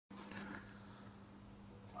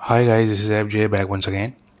Hi guys, this is F J back once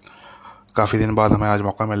again. काफ़ी दिन बाद हमें आज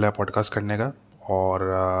मौका मिल रहा है पॉडकास्ट करने का। और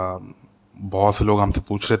बहुत से लोग हमसे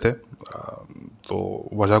पूछ रहे थे, तो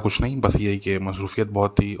वजह कुछ नहीं, बस यही कि मसरूफियत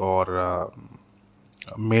बहुत थी। और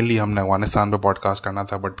मेनली हमने अफगानिस्तान पे पॉडकास्ट करना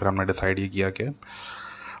था, बट फिर हमने डिसाइड ये किया कि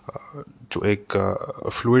जो एक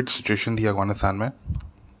फ्लूइड सिचुएशन थी अफगानिस्तान में,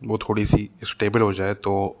 वो थोड़ी सी स्टेबल हो जाए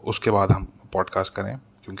तो उसके बाद हम पॉडकास्ट करें।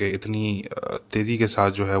 क्योंकि इतनी तेज़ी के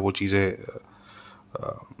साथ जो है वो चीज़ें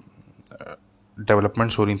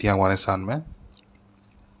डेवलपमेंट्स हो रही थी अफगानिस्तान में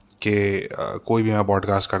कि कोई भी मैं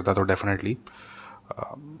पॉडकास्ट करता तो डेफिनेटली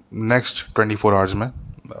नेक्स्ट 24 आवर्स में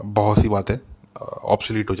बहुत सी बातें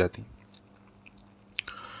ऑब्सोलीट हो जाती।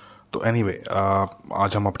 तो एनीवे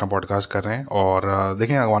आज हम अपना पॉडकास्ट कर रहे हैं और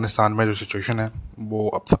देखें अफगानिस्तान में जो सिचुएशन है वो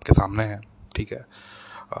अब सबके सामने है। ठीक है,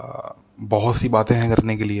 बहुत सी बातें हैं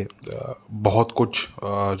करने के लिए, बहुत कुछ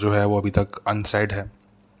जो है वो अभी तक अनसेड है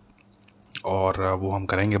और वो हम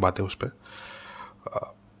करेंगे बातें उस पर।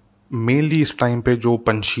 मेनली इस टाइम पे जो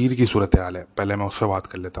पंशीर की सूरत हाल है, पहले मैं उससे बात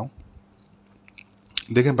कर लेता हूँ।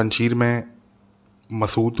 देखें, पंशीर में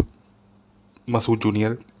मसूद मसूद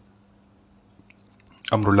जूनियर,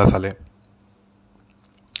 अमरुल्ला साले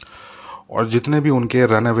और जितने भी उनके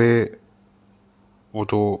रन अवे, वो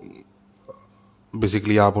जो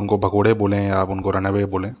बेसिकली आप उनको भगोड़े बोलें या आप उनको रन अवे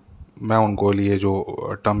बोलें, मैं उनको लिए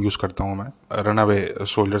जो टर्म यूज़ करता हूँ, मैं रन अवे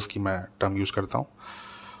सोल्जर्स की मैं टर्म यूज़ करता हूँ।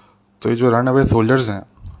 तो ये जो रन अवे सोल्जर्स हैं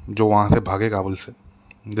जो वहाँ से भागे काबुल से,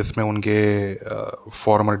 जिसमें उनके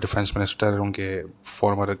फॉर्मर डिफेंस मिनिस्टर, उनके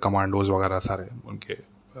फॉर्मर कमांडोज वगैरह, सारे उनके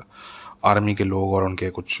आर्मी के लोग और उनके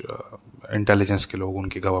कुछ इंटेलिजेंस के लोग,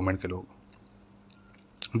 उनके गवर्नमेंट के लोग,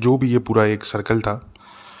 जो भी ये पूरा एक सर्कल था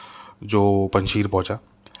जो पंशीर पहुंचा।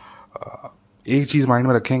 एक चीज़ माइंड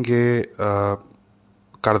में रखें कि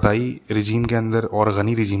करदाई रिजीम के अंदर और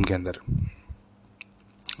गनी रिजीम के अंदर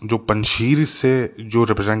जो पंशीर से जो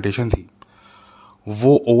रिप्रेजेंटेशन थी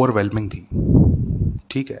वो ओवरवेलमिंग थी।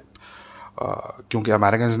 ठीक है, क्योंकि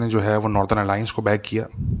अमेरिकन ने जो है वो नॉर्दर्न अलायंस को बैक किया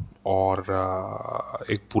और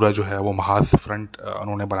एक पूरा जो है वो महाज फ्रंट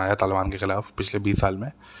उन्होंने बनाया तालिबान के ख़िलाफ़ पिछले 20 साल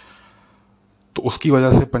में। तो उसकी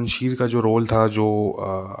वजह से पंशीर का जो रोल था,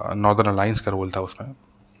 जो नॉर्दर्न अलायंस का रोल था उसमें,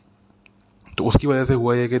 तो उसकी वजह से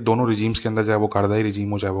हुआ ये कि दोनों रिजीम्स के अंदर, चाहे वो कारदाई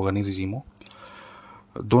रिजीम हो चाहे वो गनी रिजीम हो,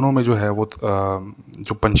 दोनों में जो है वो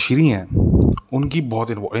जो पंशीरी हैं उनकी बहुत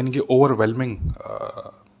इनकी ओवरवेलमिंग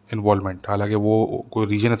इन्वॉल्वमेंट। हालांकि वो कोई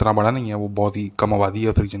रीजन इतना बड़ा नहीं है, वो बहुत ही कम आबादी है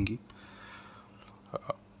उस रीजन की,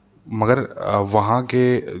 मगर वहाँ के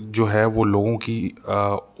जो है वो लोगों की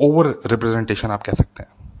ओवर रिप्रेजेंटेशन आप कह सकते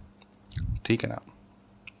हैं। ठीक है ना,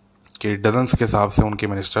 कि डजन्स के हिसाब से उनके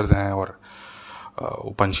मिनिस्टर्स हैं और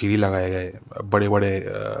वो पंशीरी लगाए गए, बड़े बड़े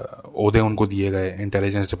ओहदे उनको दिए गए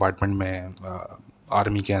इंटेलिजेंस डिपार्टमेंट में,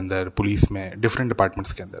 आर्मी के अंदर, पुलिस में, डिफरेंट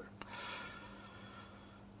डिपार्टमेंट्स के अंदर।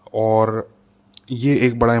 और ये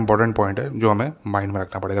एक बड़ा इंपॉर्टेंट पॉइंट है जो हमें माइंड में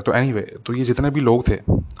रखना पड़ेगा। तो एनीवे, तो ये जितने भी लोग थे,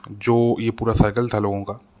 जो ये पूरा सर्कल था लोगों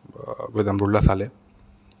का विद अमरुल्ला साले,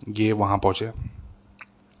 ये वहाँ पहुँचे।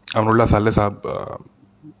 अमरुल्ला साले साहब,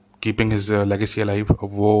 कीपिंग हिज लेगेसी अलाइव,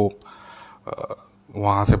 वो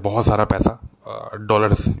वहाँ से बहुत सारा पैसा,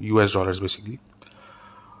 dollars, US dollars basically,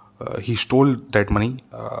 he stole that money.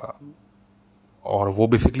 और वो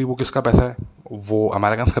बेसिकली वो किसका पैसा है? वो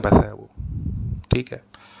अमेरिकन का पैसा है वो। ठीक है,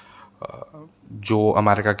 जो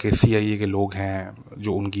अमेरिका के CIA के लोग हैं,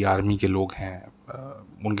 जो उनकी आर्मी के लोग हैं,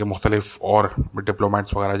 उनके मुख्तलिफ और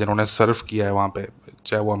डिप्लोमेट्स वगैरह जिन्होंने सर्व किया है वहाँ पे,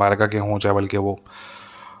 चाहे वो अमेरिका के हों चाहे बल्कि वो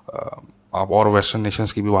आप और वेस्टर्न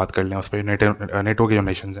नेशंस की भी बात कर लें, उस पर नेटो के जो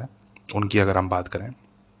नेशंस हैं उनकी अगर हम बात करें,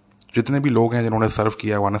 जितने भी लोग हैं जिन्होंने सर्व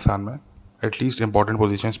किया अफगानिस्तान में एटलीस्ट इंपॉर्टेंट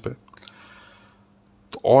पोजीशंस पे,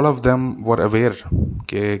 तो all of them were aware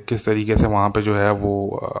कि किस तरीके से वहाँ पे जो है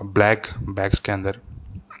वो ब्लैक बैग्स के अंदर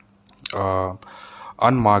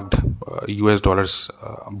अनमार्क्ड यूएस डॉलर्स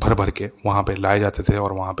भर भर के वहाँ पे लाए जाते थे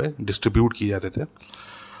और वहाँ पे डिस्ट्रीब्यूट किए जाते थे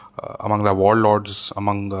among the warlords,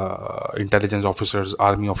 among intelligence officers,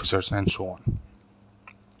 army officers and so on.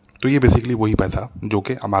 तो ये बेसिकली वही पैसा जो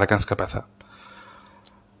कि अमेरिकन का पैसा।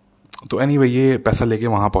 तो एनीवे, ये पैसा लेके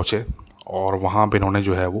वहाँ पहुँचे और वहाँ पे इन्होंने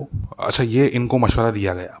जो है वो, अच्छा, ये इनको मशवरा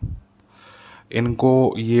दिया गया,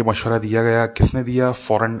 इनको ये मशवरा दिया गया, किसने दिया?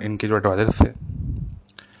 फॉरेन इनके जो एडवाइजर्स थे,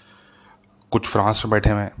 कुछ फ्रांस में बैठे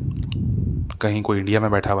हुए हैं, कहीं कोई इंडिया में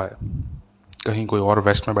बैठा हुआ है, कहीं कोई और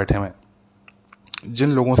वेस्ट में बैठे हुए हैं।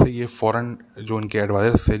 जिन लोगों से ये फॉरेन जो इनके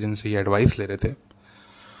एडवाइजर्स थे, जिनसे ये एडवाइस ले रहे थे,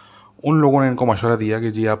 उन लोगों ने इनको मशवरा दिया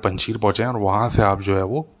कि जी आप पंशीर पहुँचें और वहाँ से आप जो है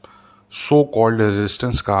वो सो कॉल्ड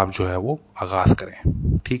रेजिस्टेंस का आप जो है वो आगाज़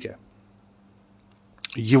करें। ठीक है,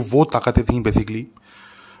 ये वो ताकतें थीं बेसिकली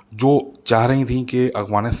जो चाह रही थी कि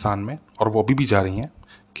अफ़गानिस्तान में, और वो अभी भी चाह रही हैं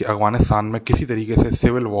कि अफ़गानिस्तान में किसी तरीके से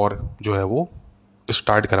सिविल वॉर जो है वो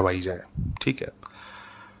स्टार्ट करवाई जाए, ठीक है।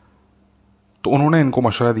 तो उन्होंने इनको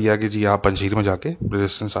मशवरा दिया कि जी आप पंजीर में जाके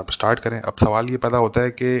रेजिस्टेंस आप स्टार्ट करें। अब सवाल ये पैदा होता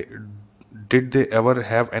है कि did they ever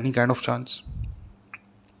have any kind of chance?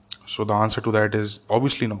 So the answer to that is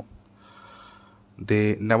obviously no,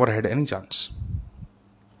 they never had any chance.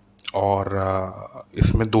 और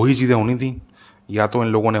इसमें दो ही चीज़ें होनी थी, या तो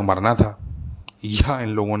इन लोगों ने मरना था या इन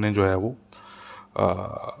लोगों ने जो है वो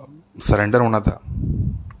सरेंडर होना था,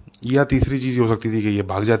 या तीसरी चीज़ ये हो सकती थी कि ये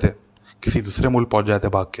भाग जाते, किसी दूसरे मुल्क पहुंच जाते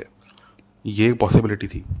भाग के। ये एक पॉसिबिलिटी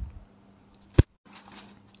थी।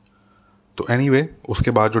 तो एनीवे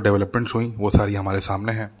उसके बाद जो डेवलपमेंट्स हुई वो सारी हमारे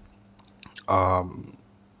सामने हैं।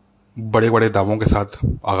 बड़े बड़े दावों के साथ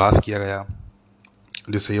आगाज़ किया गया,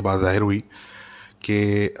 जिससे ये बात ज़ाहिर हुई कि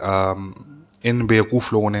इन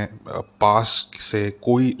बेवकूफ़ लोगों ने पास्ट से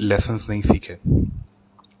कोई लेसन्स नहीं सीखे।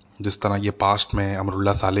 जिस तरह ये पास्ट में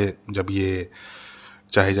अमरुल्लाह साले जब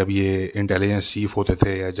ये इंटेलिजेंस चीफ होते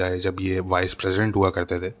थे या चाहे जब ये वाइस प्रेसिडेंट हुआ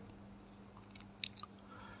करते थे,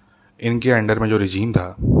 इनके अंडर में जो रिजीम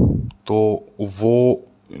था, तो वो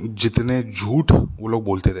जितने झूठ वो लोग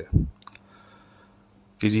बोलते थे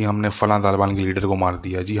कि जी हमने फ़लाँ तालिबान के लीडर को मार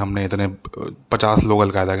दिया, जी हमने इतने 50 लोग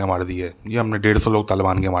अलकायदा के मार दिए, जी हमने 150 लोग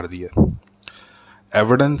तालिबान के मार दिए,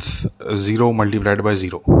 evidence 0 multiplied by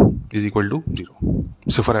 0 is equal to 0।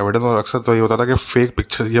 सिर्फ एविडेंस। और अक्सर तो ये होता था कि फेक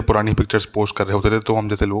पिक्चर्स या पुरानी पिक्चर्स पोस्ट कर रहे होते थे, तो हम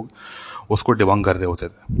जैसे लोग उसको डिबंक कर रहे होते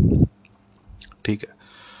थे, ठीक है।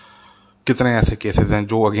 कितने ऐसे केसेस हैं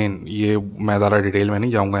जो, अगेन ये मैं ज़्यादा डिटेल में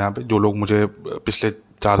नहीं जाऊंगा यहाँ पे, जो लोग मुझे पिछले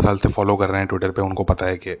 4 साल से फॉलो कर रहे हैं ट्विटर पे, उनको पता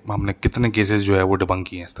है कि हमने कितने केसेस जो है वो डिबंक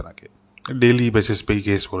किए हैं इस तरह के, डेली बेसिस पे ही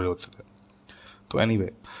केस हो रहे होते थे। तो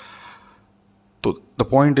एनीवे, तो द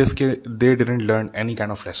पॉइंट इज कि they didn't learn any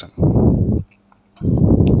kind of lesson,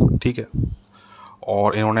 ठीक है।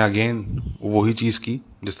 और इन्होंने अगेन वही चीज़ की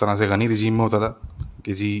जिस तरह से गनी रिजीम में होता था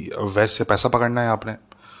कि जी वेस्ट से पैसा पकड़ना है आपने,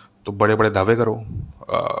 तो बड़े बड़े दावे करो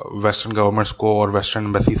वेस्टर्न गवर्नमेंट्स को और वेस्टर्न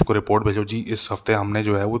एम्बेसीज को, रिपोर्ट भेजो जी इस हफ्ते हमने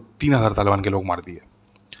जो है वो 3,000 तालिबान के लोग मार दिए,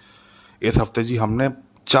 इस हफ्ते जी हमने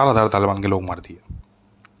 4,000 तालिबान के लोग मार दिए,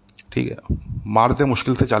 ठीक है। मारते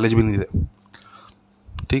मुश्किल से 40 भी नहीं थे,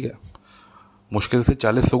 ठीक है, मुश्किल से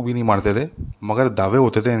 40 लोग भी नहीं मारते थे, मगर दावे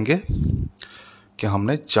होते थे इनके कि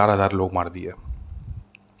हमने 4,000 लोग मार दिए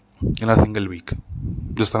इन अ सिंगल वीक।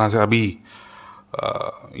 जिस तरह से अभी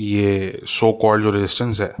ये सो कॉल्ड जो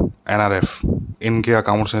रेजिस्टेंस है एनआरएफ, इनके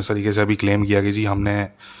अकाउंट से इस तरीके से अभी क्लेम किया कि जी हमने,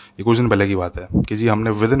 ये कुछ दिन पहले की बात है, कि जी हमने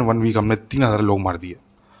विद इन 1 वीक हमने 3,000 लोग मार दिए,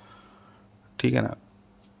 ठीक है ना।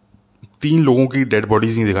 3 लोगों की डेड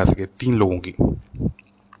बॉडीज नहीं दिखा सके, 3 लोगों की,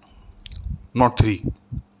 नॉट 3,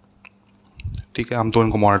 ठीक है। हम तो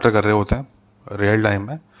इनको मॉनिटर कर रहे होते हैं रियल टाइम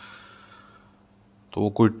में, तो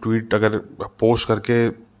कोई ट्वीट अगर पोस्ट करके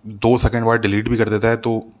 2 सेकंड बाद डिलीट भी कर देता है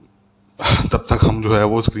तो तब तक हम जो है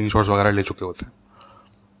वो स्क्रीनशॉट्स वगैरह ले चुके होते हैं,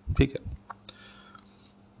 ठीक है।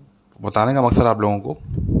 बताने का मकसद आप लोगों को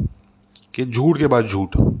कि झूठ के बाद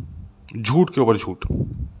झूठ, झूठ के ऊपर झूठ,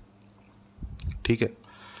 ठीक है।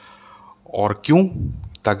 और क्यों?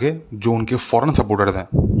 ताकि जो उनके फॉरेन सपोर्टर्स हैं,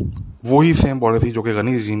 वही सेम पॉलिसी जो कि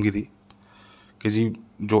गनी रजीम की थी कि जी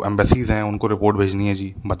जो एम्बेसीज हैं उनको रिपोर्ट भेजनी है,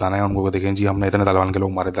 जी बताना है उनको, देखें जी हमने इतने तालिबान के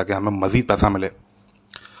लोग मारे ताकि हमें मज़ीद पैसा मिले,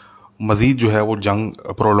 मज़ीद जो है वो जंग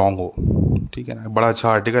प्रोलॉन्ग हो, ठीक है ना। बड़ा अच्छा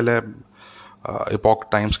आर्टिकल है एपॉक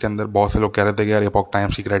टाइम्स के अंदर। बहुत से लोग कह रहे थे कि यार एपॉक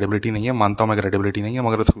टाइम्स की क्रेडिबिलिटी नहीं है, मानता हूँ मैं क्रेडिबिलिटी नहीं है,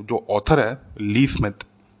 मगर जो ऑथर है Lee Smith,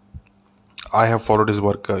 I have followed his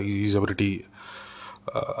work, he is a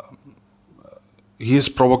he is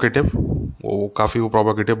provocative, वो काफ़ी वो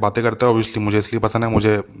प्रोवोकेटिव बातें करता है। ऑब्वियसली मुझे इसलिए पसंद है,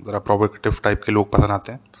 मुझे ज़रा प्रोवोकेटिव टाइप के लोग पसंद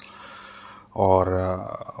आते हैं,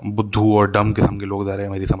 और बुद्धू और डम किस्म के लोग ज़रा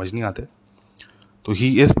मेरी समझ नहीं आते। तो ही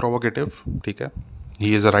इज़ प्रोवोकेटिव, ठीक है,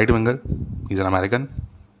 he is a right winger, he is an American.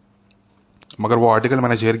 मगर वो आर्टिकल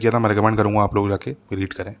मैंने शेयर किया था, मैं रिकमेंड करूँगा आप लोग जाके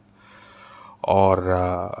रीड करें। और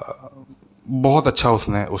बहुत अच्छा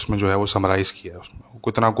उसने उसमें जो है वो समराइज़ किया है, उसमें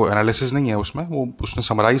इतना कोई एनालिसिस नहीं है उसमें, वो उसने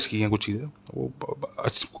समराइज़ की हैं कुछ चीज़ें,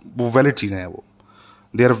 वो वैलिड चीज़ें हैं, वो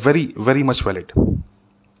they are very very much valid.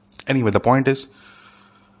 Anyway the point is,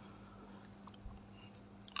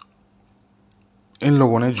 इन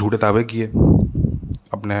लोगों ने झूठे दावे किए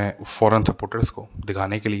अपने फॉरेन सपोर्टर्स को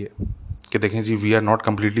दिखाने के लिए कि देखें जी we are not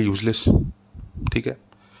completely useless, ठीक है।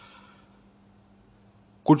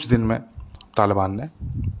 कुछ दिन में तालिबान ने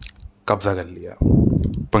कब्ज़ा कर लिया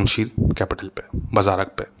पंजशीर कैपिटल पे,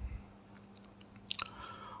 बजारक पे।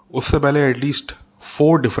 उससे पहले एटलीस्ट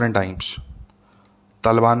 4 डिफरेंट टाइम्स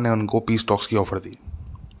तालिबान ने उनको पीस टॉक्स की ऑफ़र दी।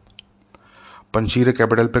 पंजशीर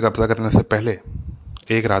कैपिटल पे कब्ज़ा करने से पहले,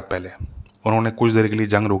 एक रात पहले, उन्होंने कुछ देर के लिए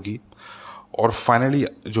जंग रोकी और फाइनली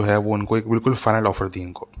जो है वो उनको एक बिल्कुल फाइनल ऑफर दी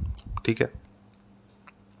इनको, ठीक है।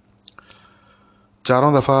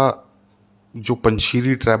 चारों दफ़ा जो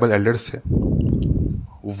पंशीरी ट्राइबल एल्डर्स थे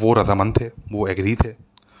वो रजामंद थे, वो एग्री थे,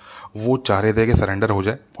 वो चाह रहे थे कि सरेंडर हो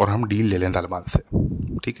जाए और हम डील ले लें तालिबान से,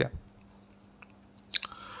 ठीक है।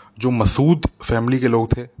 जो मसूद फैमिली के लोग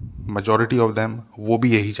थे, मेजॉरिटी ऑफ देम, वो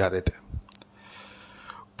भी यही चाह रहे थे।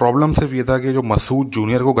 प्रॉब्लम सिर्फ ये था कि जो मसूद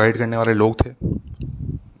जूनियर को गाइड करने वाले लोग थे,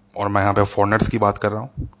 और मैं यहाँ पे फॉरेनर्स की बात कर रहा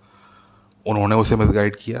हूँ, उन्होंने उसे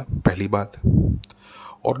मिसगाइड किया, पहली बात।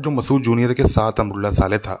 और जो मसूद जूनियर के साथ अमरुल्ला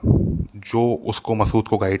साले था, जो उसको मसूद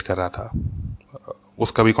को गाइड कर रहा था,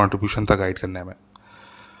 उसका भी कंट्रीब्यूशन था गाइड करने में,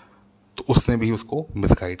 तो उसने भी उसको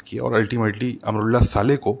मिसगाइड किया और अल्टीमेटली अमरुल्ला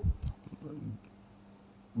साले को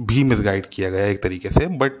भी मिसगाइड किया गया एक तरीके से।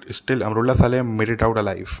 बट स्टिल अमरुल्ला साले मेड इट आउट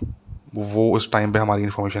अलाइव। वो उस टाइम पे हमारी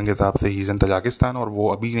इन्फॉर्मेशन के हिसाब से ही इन तजाकिस्तान, और वो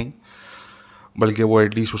अभी नहीं, बल्कि वो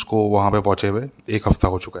एटलीस्ट उसको वहाँ पे पहुँचे हुए 1 हफ्ता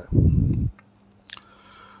हो चुका है।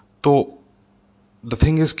 तो द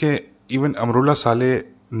थिंग इज़ के इवन अमरुल्ला साले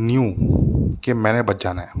न्यू कि मैंने बच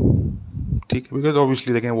जाना है, ठीक है, बिकॉज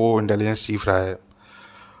ऑब्वियसली देखें वो इंटेलिजेंस चीफ रहा है,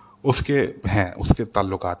 उसके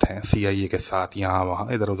ताल्लुकात हैं CIA के साथ, यहाँ वहाँ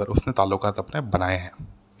इधर उधर उसने ताल्लुकात अपने बनाए हैं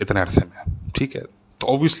इतने अरसे में, ठीक है। तो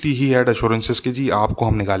ऑब्वियसली ही हैड एश्योरेंसेस कि जी आपको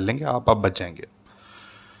हम निकाल लेंगे, आप बच जाएंगे,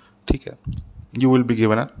 ठीक है, you will be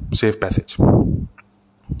given a safe passage.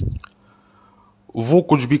 वो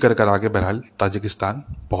कुछ भी कर आगे बहरहाल ताजिकिस्तान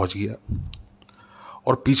पहुंच गया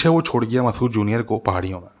और पीछे वो छोड़ गया मसूद जूनियर को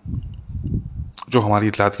पहाड़ियों में। जो हमारी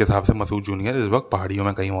इतलात के हिसाब से मसूद जूनियर इस वक्त पहाड़ियों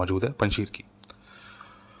में कहीं मौजूद है, पंशीर की।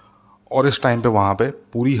 और इस टाइम पे वहाँ पे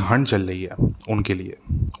पूरी हंट चल रही है उनके लिए,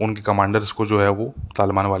 उनके कमांडर्स को जो है वो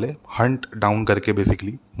तालिबान वाले हंट डाउन करके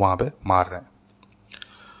बेसिकली वहाँ पे मार रहे हैं।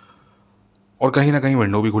 और कहीं ना कहीं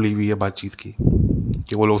विंडो भी खुली हुई है बातचीत की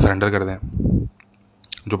कि वो लोग सरेंडर कर दें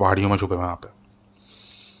जो पहाड़ियों में छुपे हुए वहाँ पे।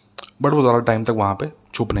 बट वो ज़्यादा टाइम तक वहाँ पे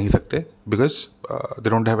छुप नहीं सकते, because they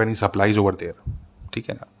don't have any supplies over there, ठीक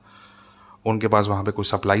है ना। उनके पास वहाँ पे कोई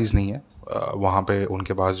सप्लाईज नहीं है, वहाँ पे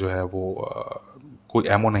उनके पास जो है वो कोई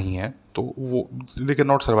एमओ नहीं है, तो वो they can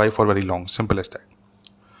not survive for very long, simple as that.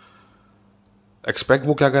 Expect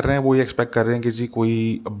वो क्या कर रहे हैं, वो ये एक्सपेक्ट कर रहे हैं कि जी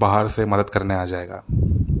कोई बाहर से मदद करने आ जाएगा।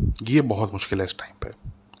 ये बहुत मुश्किल है इस टाइम पे,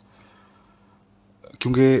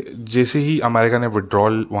 क्योंकि जैसे ही अमेरिका ने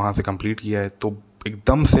विड्रॉल वहाँ से कंप्लीट किया है तो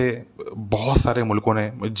एकदम से बहुत सारे मुल्कों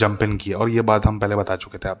ने जंप इन किया। और ये बात हम पहले बता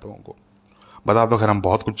चुके थे आप लोगों को, बता दो खैर, हम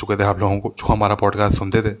बहुत कुछ चुके थे आप लोगों को, जो हमारा पॉडकास्ट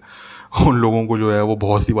सुनते थे उन लोगों को जो है वो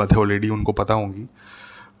बहुत सी बातें ऑलरेडी उनको पता होंगी।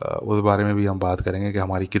 उस बारे में भी हम बात करेंगे कि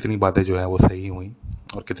हमारी कितनी बातें जो है वो सही हुई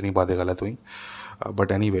और कितनी बातें गलत हुई।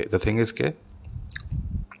 But any way the thing is के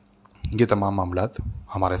ये तमाम मामलात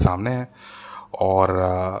हमारे सामने हैं। और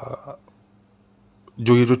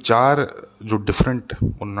जो ये जो 4 जो डिफरेंट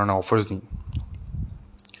उन्होंने ऑफ़र्स दी,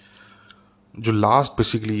 जो लास्ट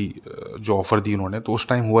बेसिकली जो ऑफ़र दी उन्होंने, तो उस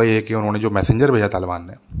टाइम हुआ ये कि उन्होंने जो मैसेंजर भेजा तालिबान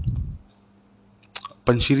ने,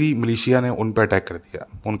 पंशीरी मिलिशिया ने उन पर अटैक कर दिया,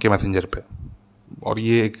 उनके मैसेंजर पे। और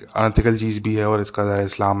ये एक अनएथिकल चीज़ भी है, और इसका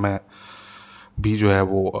इस्लाम में भी जो है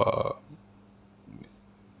वो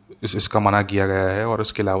इसका मना किया गया है। और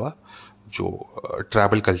इसके अलावा जो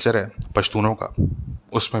ट्राइबल कल्चर है पश्तूनों का,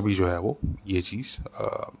 उसमें भी जो है वो ये चीज़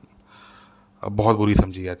बहुत बुरी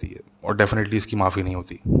समझी जाती है, और डेफिनेटली इसकी माफ़ी नहीं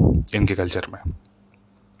होती इनके कल्चर में।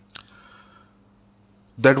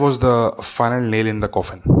 That was the final nail in the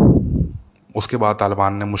coffin. उसके बाद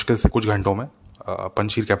तालिबान ने मुश्किल से कुछ घंटों में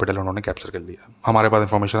पंशीर कैपिटल उन्होंने कैप्चर कर लिया। हमारे पास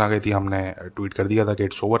इन्फॉर्मेशन आ गई थी, हमने ट्वीट कर दिया था कि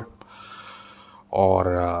इट्स ओवर। और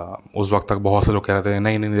उस वक्त तक बहुत से लोग कह रहे थे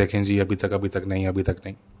नहीं नहीं देखें जी, अभी तक नहीं, अभी तक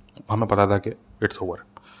नहीं। हमें पता था कि इट्स ओवर।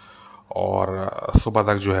 और सुबह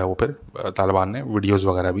तक जो है वो फिर तालिबान ने वीडियोज़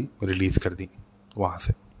वगैरह भी रिलीज़ कर दी वहाँ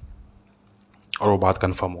से, और वो बात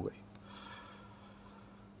कंफर्म हो गई।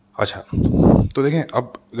 अच्छा, तो देखें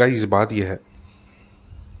अब गाइस, बात ये है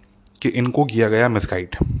कि इनको किया गया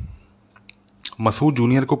मिसगाइड, मसूद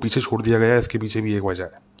जूनियर को पीछे छोड़ दिया गया। इसके पीछे भी एक वजह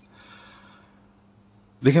है।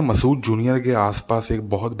 देखिए, मसूद जूनियर के आसपास एक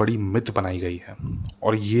बहुत बड़ी मिथ बनाई गई है,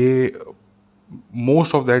 और ये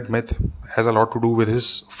most of that myth has a lot to do with his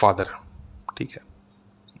father, ठीक है,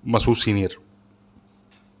 मसूद सीनियर।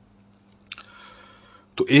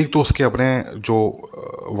 तो एक तो उसके अपने जो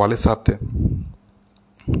वालिद साहब थे,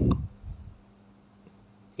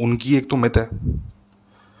 उनकी एक तो मिथ है,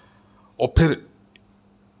 और फिर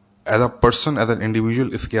as a person, as an individual,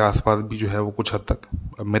 इसके आसपास भी जो है वो कुछ हद तक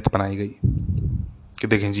मिथ बनाई गई कि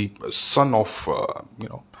देखें जी, son of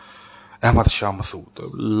Ahmad Shah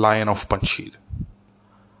Massoud, lion of Panjshir,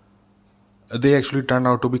 they actually turn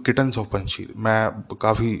out to be kittens of Panjshir. मैं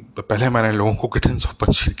काफ़ी पहले मैंने लोगों को किटन्स ऑफ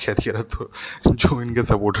पंशीर कह दिया था, तो जो इनके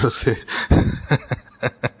सपोर्टर्स थे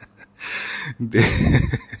they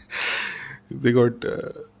they got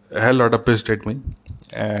hell lot of pissed at me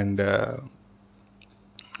and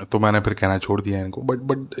तो मैंने फिर कहना छोड़ दिया इनको।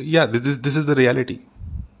 बट या दिस इज़ द रियलिटी,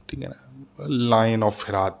 ठीक है ना। लायन ऑफ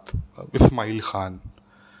हिरात, इस्माइल खान,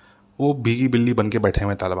 वो भीगी बिल्ली बन के बैठे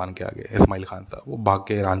हुए तालिबान के आगे। इस्माइल खान साहब वो भाग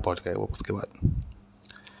के ईरान पहुंच गए वो उसके बाद,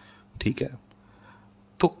 ठीक है।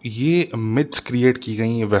 तो ये मिथ्स क्रिएट की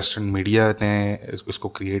गई, वेस्टर्न मीडिया ने इसको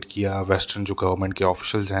क्रिएट किया, वेस्टर्न जो गवर्नमेंट के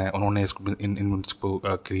ऑफिशियल्स हैं उन्होंने इसको इसको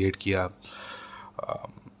क्रिएट किया।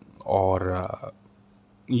 और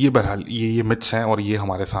ये बहरहाल ये मिथ्स हैं, और ये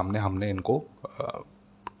हमारे सामने हमने इनको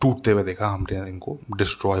टूटते हुए देखा, हमने इनको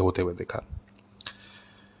डिस्ट्रॉय होते हुए देखा।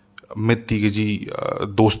 मिथ थी कि जी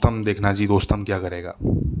दोस्तम देखना जी, दोस्तम क्या करेगा,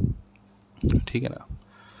 ठीक है ना।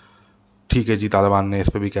 ठीक है जी, तालिबान ने इस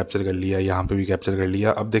पे भी कैप्चर कर लिया, यहाँ पे भी कैप्चर कर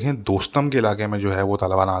लिया। अब देखें दोस्तम के इलाके में जो है वो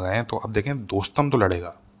तालिबान आ गए हैं, तो अब देखें दोस्तम तो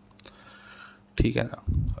लड़ेगा, ठीक है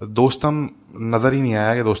ना। दोस्तम नज़र ही नहीं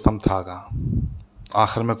आया कि दोस्तम था कहाँ।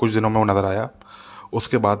 आखिर में कुछ दिनों में वो नज़र आया,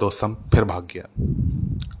 उसके बाद दोस्तम फिर भाग गया।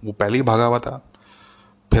 वो पहले ही भागा हुआ था,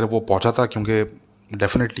 फिर वो पहुंचा था क्योंकि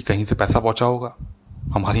डेफिनेटली कहीं से पैसा पहुंचा होगा।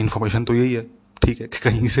 हमारी इन्फॉर्मेशन तो यही है, ठीक है, कि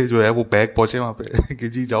कहीं से जो है वो बैग पहुंचे वहाँ पे कि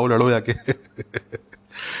जी जाओ लड़ो जाके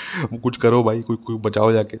वो कुछ करो भाई, कोई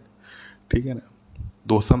बचाओ जाके, ठीक है ना।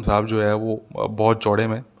 दोस्तम साहब जो है वो बहुत चौड़े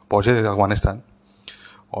में पहुंचे थे अफगानिस्तान,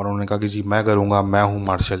 और उन्होंने कहा कि जी मैं करूँगा, मैं हूँ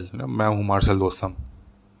मार्शल, मैं हूँ मार्शल दोस्तम।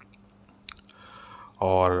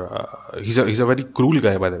 और he's a very cruel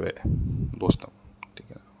guy by the way, Dostum, ठीक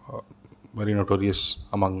है, very notorious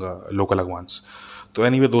among local Afghans. तो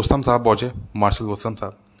एनीवे दोस्तम साहब पहुँचे, मार्शल दोस्तम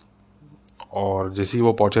साहब, और जैसे ही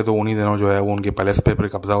वो पहुँचे तो उन्हीं दिनों जो है वो उनके पैलेस पे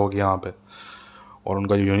कब्ज़ा हो गया वहाँ पे। और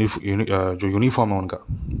उनका जो यूनिफॉर्म है उनका,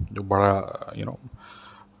 जो बड़ा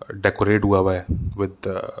डेकोरेट हुआ हुआ है with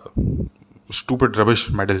stupid rubbish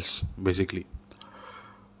medals basically,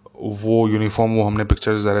 वो यूनिफॉर्म, वो हमने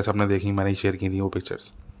पिक्चर्स ज़रा सबने देखी, मैंने शेयर की थी वो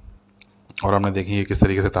पिक्चर्स, और हमने देखी है किस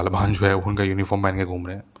तरीके से तालिबान जो है उनका यूनिफॉर्म पहन के घूम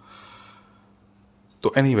रहे हैं।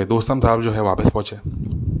 तो एनीवे दोस्तम साहब जो है वापस पहुँचे,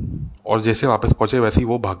 और जैसे वापस पहुँचे वैसे ही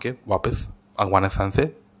वो भाग के वापस अफगानिस्तान से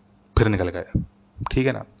फिर निकल गए, ठीक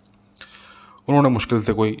है ना। उन्होंने मुश्किल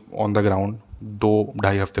से कोई ऑन द ग्राउंड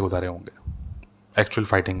 2-2.5 हफ्ते गुजारे होंगे एक्चुअल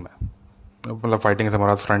फाइटिंग में, मतलब फाइटिंग से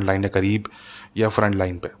हमारा फ्रंट लाइन के करीब या फ्रंट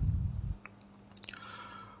लाइन पे।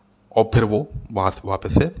 और फिर वो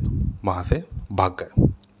वापस से वहाँ से भाग गए।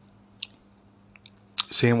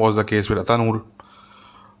 Same was the case with अतानूर,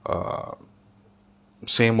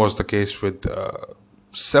 same was the case with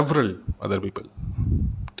several other people,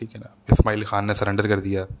 ठीक है ना। इस्माइल खान ने सरेंडर कर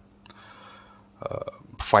दिया,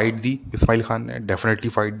 फाइट दी इस्माइल खान ने, डेफिनेटली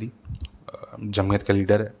फाइट दी, जमयत का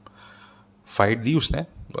लीडर है, फाइट दी उसने।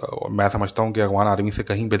 मैं समझता हूँ कि अफगान आर्मी से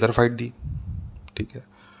कहीं बेहतर फाइट दी, ठीक है।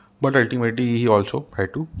 But ultimately he also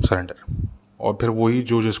had to surrender. और फिर वही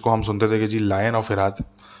जो जिसको हम सुनते थे कि जी लायन ऑफ हिरात,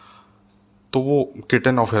 तो वो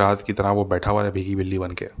किटन ऑफ हिरात की तरह वो बैठा हुआ है भीगी बिल्ली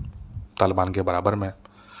बन के तालिबान के बराबर में,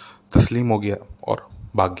 तस्लीम हो गया और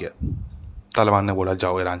भाग गया। तालिबान ने बोला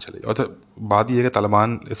जाओ ईरान चले जाओ। और तो बात ये है कि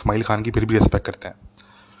तालिबान इस्माइल खान की फिर भी रिस्पेक्ट करते हैं,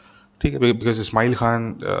 ठीक है, because Ismail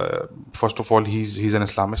Khan first of all he is N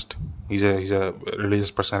Islamist, he is a religious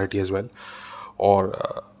personality as well. और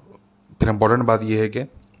फिर इम्पोर्टेंट बात यह है कि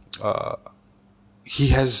he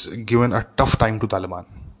has given a tough time to Taliban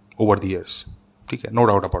over the years, ठीक है, नो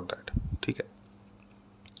डाउट अबाउट दैट, ठीक है।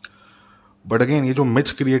 बट अगेन ये जो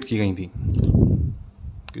मिथ्स क्रिएट की गई थी,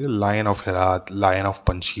 lion of Herat, lion of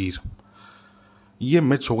Panjshir, ये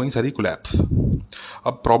मिथ्स हो गई सारी कोलैप्स।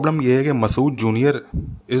 अब प्रॉब्लम ये है कि Massoud junior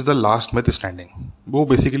is the last myth standing. वो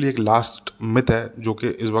बेसिकली एक लास्ट मिथ है जो कि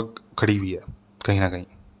इस वक्त खड़ी हुई है कहीं ना कहीं।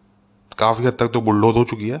 काफ़ी हद तक तो बुलडोज हो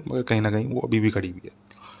चुकी है, मगर कहीं ना कहीं वो अभी भी खड़ी हुई है।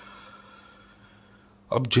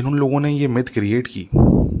 अब जिन लोगों ने ये मिथ क्रिएट की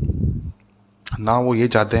ना, वो ये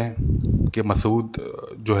चाहते हैं कि मसूद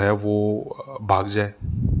जो है वो भाग जाए,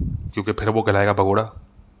 क्योंकि फिर वो कहलाएगा भगोड़ा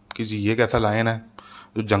कि जी ये कैसा लायन है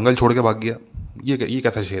जो जंगल छोड़ के भाग गया, ये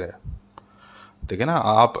कैसा शेर है। देखिए ना,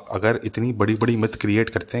 आप अगर इतनी बड़ी बड़ी मिथ क्रिएट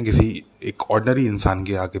करते हैं किसी एक ऑर्डिनरी इंसान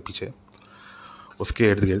के आगे पीछे, उसके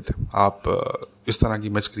इर्द गिर्द आप इस तरह की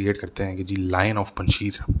मिथ क्रिएट करते हैं कि जी लायन ऑफ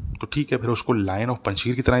पंशीर, तो ठीक है, फिर उसको लायन ऑफ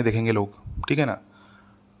पंशीर की तरह ही देखेंगे लोग, ठीक है ना।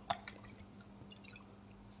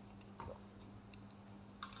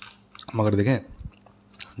 मगर देखें,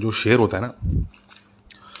 जो शेर होता है ना,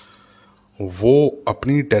 वो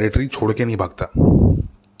अपनी टेरिटरी छोड़ के नहीं भागता।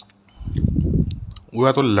 वो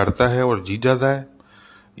या तो लड़ता है और जीत जाता है,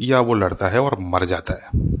 या वो लड़ता है और मर जाता है,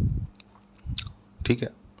 ठीक है।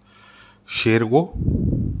 शेर को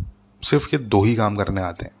सिर्फ ये दो ही काम करने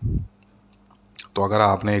आते हैं। तो अगर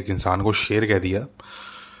आपने एक इंसान को शेर कह दिया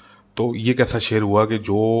तो ये कैसा शेर हुआ कि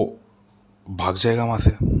जो भाग जाएगा वहाँ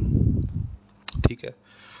से, ठीक है।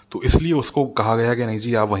 तो इसलिए उसको कहा गया कि नहीं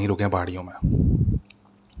जी आप वहीं रुकें पहाड़ियों में,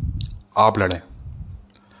 आप लड़ें,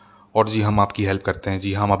 और जी हम आपकी हेल्प करते हैं,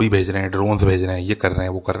 जी हम अभी भेज रहे हैं, ड्रोन्स भेज रहे हैं, ये कर रहे हैं,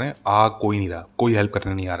 वो कर रहे हैं। कोई नहीं रहा, कोई हेल्प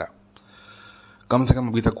करने नहीं आ रहा, कम से कम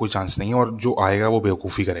अभी तक कोई चांस नहीं है। और जो आएगा वो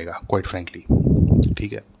बेवकूफ़ी करेगा, क्वाइट फ्रेंकली,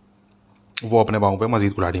 ठीक है। वो अपने पाँव पे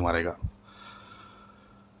मजीद कुल्हाड़ी मारेगा।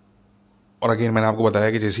 और अगेन मैंने आपको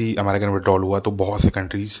बताया कि जैसे ही अमेरिकन विड्रॉल हुआ तो बहुत से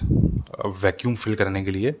कंट्रीज़ वैक्यूम फिल करने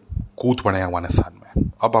के लिए कूद पड़े अफगानिस्तान में।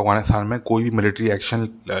 अब अफगानिस्तान में कोई भी मिलिट्री एक्शन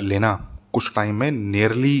लेना कुछ टाइम में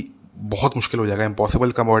नियरली बहुत मुश्किल हो जाएगा।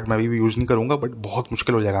 इम्पॉसिबल का वर्ड मैं भी यूज़ नहीं करूँगा, बट बहुत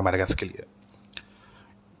मुश्किल हो जाएगा अमेरिका के लिए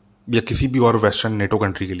या किसी भी और वेस्टर्न नेटो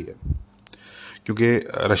कंट्री के लिए, क्योंकि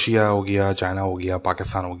रशिया हो गया, चाइना हो गया,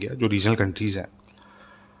 पाकिस्तान हो गया, जो रीजनल कंट्रीज़ हैं,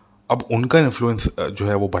 अब उनका इन्फ्लुएंस जो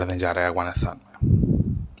है वो बढ़ने जा रहा है अफगानिस्तान में,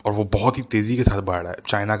 और वो बहुत ही तेज़ी के साथ बढ़ रहा है।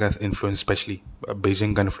 चाइना का इन्फ्लुएंस, स्पेशली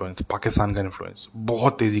बीजिंग का इन्फ्लुएंस, पाकिस्तान का इन्फ्लुएंस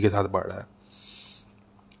बहुत तेज़ी के साथ बढ़ रहा है,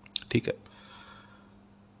 ठीक है।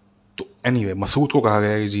 तो एनीवे मसूद को कहा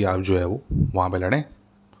गया कि जी आप जो है वो वहाँ पे लड़ें,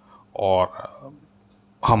 और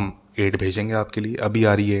हम एड भेजेंगे आपके लिए, अभी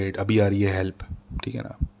आ रही है एड, अभी आ रही है हेल्प, ठीक है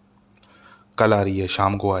ना, कल आ रही है,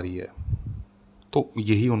 शाम को आ रही है। तो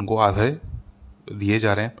यही उनको आसरे दिए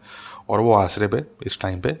जा रहे हैं, और वो आसरे पे इस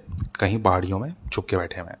टाइम पे कहीं पहाड़ियों में छुप के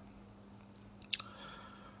बैठे हुए हैं।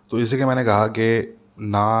 तो जैसे कि मैंने कहा कि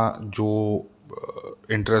ना जो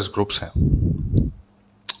इंटरेस्ट ग्रुप्स हैं,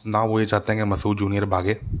 ना वो ये चाहते हैं कि मसूद जूनियर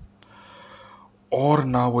भागे, और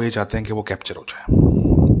ना वो ये चाहते हैं कि वो कैप्चर हो जाए।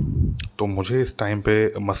 तो मुझे इस टाइम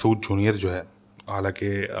पे मसूद जूनियर जो है, हालांकि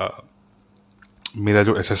मेरा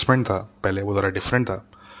जो असेसमेंट था पहले वो ज़रा डिफरेंट था।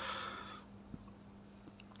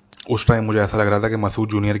 उस टाइम मुझे ऐसा लग रहा था कि मसूद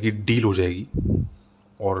जूनियर की डील हो जाएगी,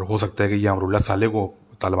 और हो सकता है कि ये अमरुल्ला साले को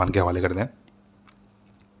तालिबान के हवाले कर दें,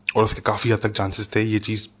 और उसके काफ़ी हद तक चांसेस थे। ये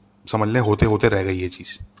चीज़ समझ लें होते होते रह गई, ये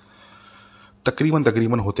चीज़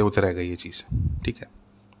तकरीबन होते होते रह गई ये चीज़, ठीक है।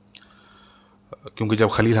 क्योंकि जब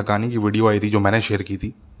खलील हक्कानी की वीडियो आई थी जो मैंने शेयर की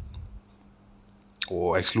थी,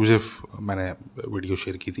 वो एक्सक्लूसिव मैंने वीडियो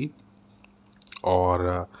शेयर की थी,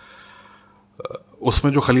 और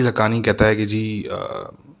उसमें जो खलील हक्कानी कहता है कि जी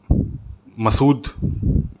मसूद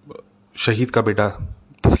शहीद का बेटा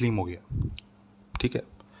तस्लीम हो गया, ठीक है।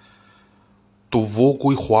 तो वो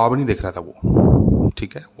कोई ख्वाब नहीं देख रहा था वो,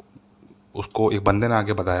 ठीक है। उसको एक बंदे ने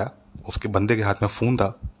आके बताया, उसके बंदे के हाथ में फ़ोन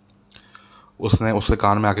था, उसने उसके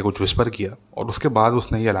कान में आके कुछ विस्पर किया, और उसके बाद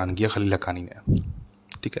उसने ये ऐलान किया खलील हक्कानी ने,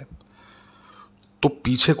 ठीक है। तो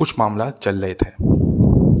पीछे कुछ मामला चल रहे थे,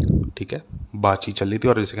 ठीक है, बातचीत चल रही थी।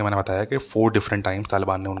 और जैसे कि मैंने बताया कि 4 डिफरेंट टाइम्स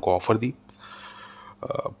तालिबान ने उनको ऑफ़र दी।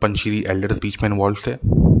 पंशीरी एल्डर्स बीच में इन्वॉल्व थे,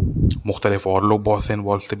 मुख्तलिफ और लोग बहुत से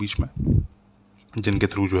इन्वॉल्व थे बीच में, जिनके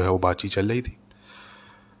थ्रू जो है वो बातचीत चल रही थी।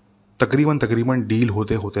 तकरीबन डील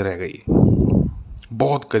होते होते रह गई,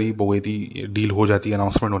 बहुत करीब हो गई थी, डील हो जाती,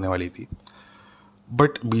 अनाउंसमेंट होने वाली थी।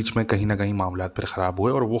 बट बीच में कहीं ना कहीं मामला फिर ख़राब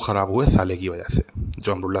हुए, और वो ख़राब हुए साले की वजह से,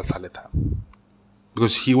 जो अमरुल्ला साले था,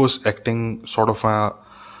 because he was acting sort of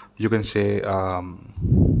you can say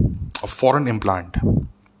foreign implant,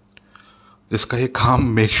 जिसका ये काम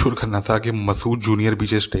मेक श्योर करना था कि मसूद जूनियर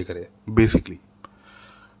पीछे स्टे करे बेसिकली।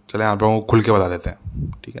 चले आप लोगों को खुल के बता देते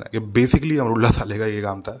हैं, ठीक है ना, कि बेसिकली अमरुल्ला साले का ये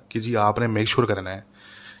काम था कि जी आपने मेक श्योर करना है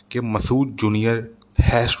कि Massoud junior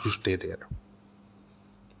has to stay there,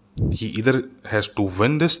 he इधर has to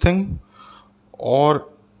win this thing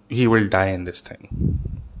और he will die in this thing,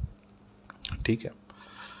 ठीक है।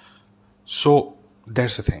 So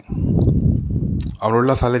that's the thing.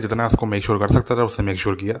 Amrullah Saleh जितना उसको मेक श्योर कर सकता था उसने मेक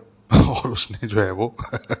श्योर किया, और उसने जो है वो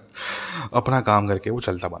अपना काम करके वो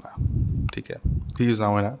चलता बना, ठीक है। He is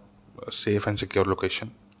now in a safe and secure location.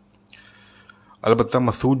 अलबत्ता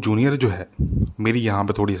मसूद जूनियर जो है, मेरी यहाँ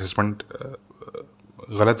पे थोड़ी असेसमेंट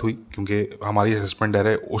गलत हुई, क्योंकि हमारी असेसमेंट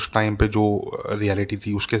डायरेक्ट उस टाइम पे जो रियलिटी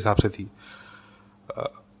थी उसके हिसाब से थी।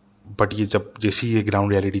 बट ये जब जैसी ये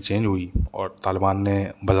ग्राउंड रियलिटी चेंज हुई और तालिबान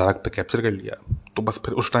ने बाजारक पे कैप्चर कर लिया, तो बस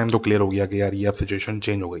फिर उस टाइम तो क्लियर हो गया कि यार ये अब सिचुएशन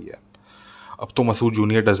चेंज हो गई है। अब तो Massoud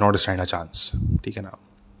junior does not stand a chance, ठीक है ना।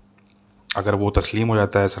 अगर वो तस्लीम हो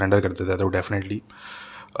जाता है, सरेंडर कर देता है, तो डेफिनेटली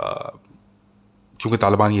क्योंकि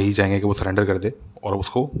तालिबान यही चाहेंगे कि वो सरेंडर कर दे और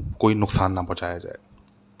उसको कोई नुकसान ना पहुंचाया जाए,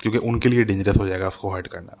 क्योंकि उनके लिए डेंजरस हो जाएगा उसको हर्ट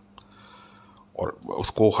करना, और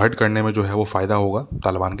उसको हर्ट करने में जो है वो फ़ायदा होगा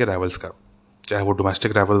तालिबान के राइवल्स का, चाहे वो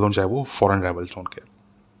डोमेस्टिक राइवल्स हों चाहे वो फॉरेन राइवल्स हों उनके।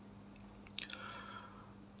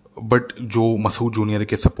 बट जो मसूद जूनियर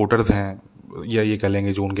के सपोर्टर्स हैं, या ये कह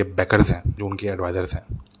लेंगे जो उनके बैकर्स हैं, जो उनके एडवाइज़र्स हैं,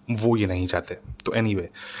 वो ये नहीं चाहते। तो एनीवे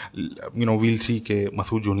वील सी के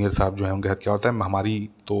मसूद जूनियर साहब जो हैं उनके साथ क्या होता है, हमारी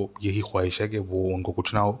तो यही ख्वाहिश है कि वो उनको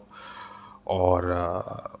कुछ ना हो,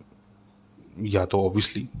 और या तो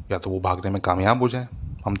ऑब्वियसली या तो वो भागने में कामयाब हो जाएं,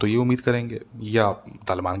 हम तो ये उम्मीद करेंगे, या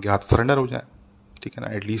तालिबान के हाथ सरेंडर हो जाएं। ठीक है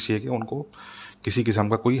ना, एटलीस्ट ये कि उनको किसी किस्म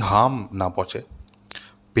का कोई हार्म ना पहुँचे।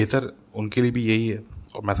 बेहतर उनके लिए भी यही है,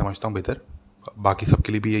 और मैं समझता हूँ बेहतर बाकी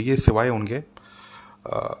सबके लिए भी यही है, सिवाय उनके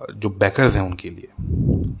जो बैकर्स हैं उनके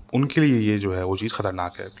लिए ये जो है वो चीज़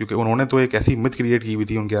ख़तरनाक है, क्योंकि उन्होंने तो एक ऐसी मिथ क्रिएट की हुई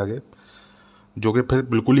थी उनके आगे जो कि फिर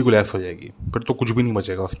बिल्कुल ही गुलैस हो जाएगी, फिर तो कुछ भी नहीं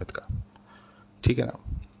बचेगा उस मिथ का। ठीक है ना,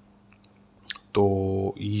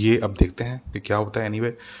 तो ये अब देखते हैं कि क्या होता है। एनीवे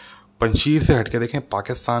पंशीर से हटके देखें,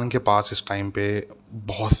 पाकिस्तान के पास इस टाइम पे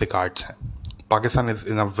बहुत से कार्ड्स हैं। Pakistan is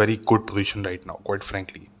in a very good position right now, quite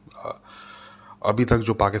frankly. अभी तक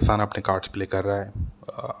जो पाकिस्तान अपने कार्ड्स प्ले कर रहा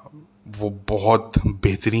है वो बहुत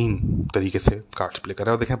बेहतरीन तरीके से कार्ड्स प्ले कर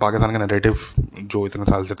रहा है। और देखें पाकिस्तान का नैरेटिव जो इतने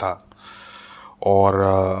साल से था, और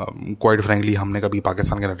क्वाइट फ्रेंकली हमने कभी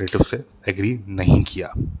पाकिस्तान के नैरेटिव से एग्री नहीं किया,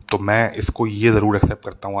 तो मैं इसको ये ज़रूर एक्सेप्ट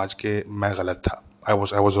करता हूँ आज के मैं गलत था। I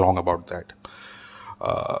was wrong about that.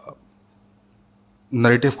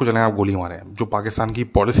 Narrative को चलें आप गोली मारें, जो पाकिस्तान की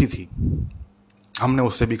पॉलिसी थी हमने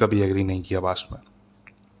उससे भी कभी एग्री नहीं किया पास्ट में।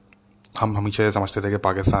 हम हमेशा ये समझते थे कि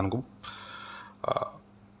पाकिस्तान को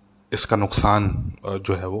इसका नुकसान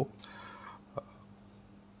जो है वो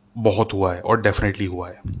बहुत हुआ है, और डेफिनेटली हुआ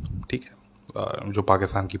है। ठीक है, जो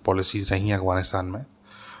पाकिस्तान की पॉलिसीज़ रही हैं अफगानिस्तान में,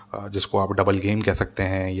 जिसको आप डबल गेम कह सकते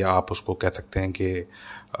हैं, या आप उसको कह सकते हैं कि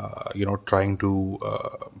trying to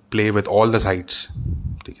play with all the sides.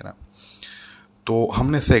 ठीक है ना, तो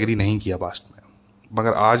हमने इससे एग्री नहीं किया पास्ट में,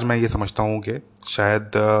 मगर आज मैं ये समझता हूँ कि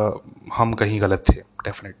शायद हम कहीं गलत थे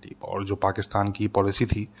डेफिनेटली, और जो पाकिस्तान की पॉलिसी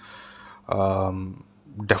थी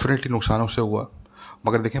डेफिनेटली नुकसान उससे हुआ।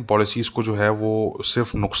 मगर देखें पॉलिसीज़ को जो है वो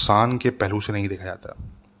सिर्फ नुकसान के पहलू से नहीं देखा जाता,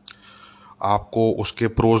 आपको उसके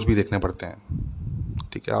प्रोज भी देखने पड़ते हैं।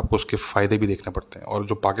 ठीक है, आपको उसके फ़ायदे भी देखने पड़ते हैं। और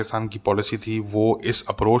जो पाकिस्तान की पॉलिसी थी वो इस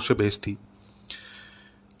अप्रोच से बेस्ड थी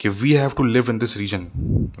कि we have to live in this reason,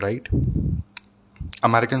 right?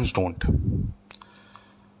 Americans don't.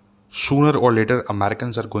 Sooner or later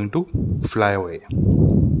Americans are going to fly away,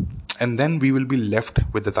 and then we will be left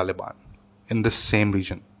with the Taliban in this same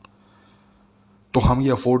region. तो हम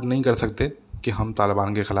ये afford नहीं कर सकते कि हम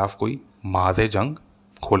तालिबान के ख़िलाफ़ कोई महाज़ जंग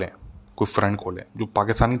खोलें, कोई फ्रंट खोलें। जो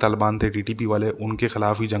पाकिस्तानी तालिबान थे टीटीपी वाले, उनके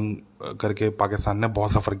ख़िलाफ़ ही जंग करके पाकिस्तान ने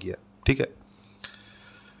बहुत सफ़र किया। ठीक है,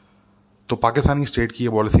 तो पाकिस्तानी स्टेट की ये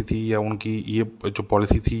पॉलिसी थी, या उनकी ये जो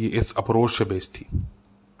पॉलिसी थी इस अप्रोच से बेस्ड थी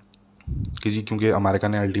कि जी क्योंकि अमेरिका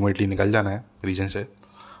ने अल्टीमेटली निकल जाना है रीजन से,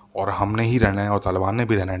 और हमने ही रहना है, और तालिबान ने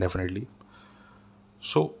भी रहना है definitely.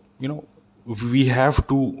 So we have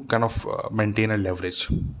to kind of maintain a leverage.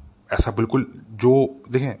 ऐसा बिल्कुल, जो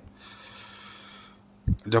देखें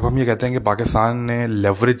जब हम ये कहते हैं कि पाकिस्तान ने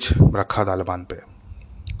लेवरेज रखा तालिबान पे,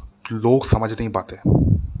 लोग समझ नहीं पाते।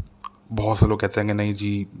 बहुत से लोग कहते हैं कि नहीं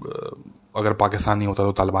जी, अगर पाकिस्तान नहीं होता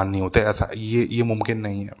तो तालिबान नहीं होते। ऐसा ये मुमकिन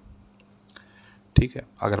नहीं है। ठीक है,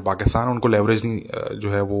 अगर पाकिस्तान उनको लेवरेज नहीं जो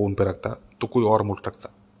है वो उन पर रखता, तो कोई और मुल्क रखता,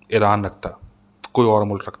 ईरान रखता, कोई और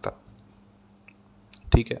मुल्क रखता।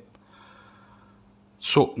 ठीक है,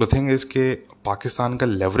 सो द थिंग इज़ के पाकिस्तान का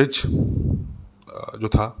लेवरेज जो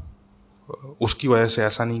था उसकी वजह से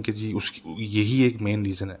ऐसा नहीं कि जी उसकी यही एक मेन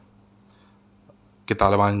रीज़न है कि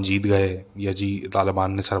तालिबान जीत गए या जी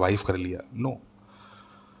तालिबान ने सरवाइव कर लिया। नो,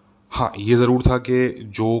 हाँ ये ज़रूर था कि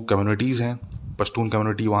जो कम्युनिटीज़ हैं, पश्तून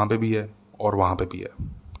कम्युनिटी वहाँ पे भी है और वहाँ पे भी है।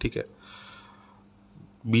 ठीक है,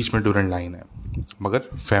 बीच में ड्यूरेंट लाइन है, मगर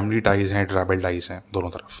फैमिली टाइज़ हैं, ट्राइबल टाइज़ हैं दोनों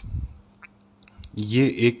तरफ। ये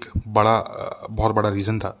एक बहुत बड़ा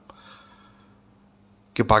रीज़न था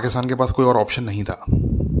कि पाकिस्तान के पास कोई और ऑप्शन नहीं था।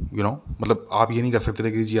 मतलब आप ये नहीं कर सकते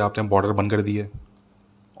थे कि जी आपने बॉर्डर बंद कर दिए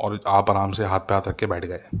और आप आराम से हाथ पे हाथ रख के बैठ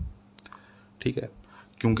गए। ठीक है,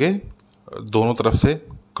 क्योंकि दोनों तरफ से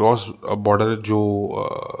क्रॉस बॉर्डर जो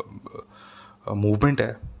मूवमेंट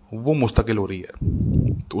है वो मुस्तकिल हो रही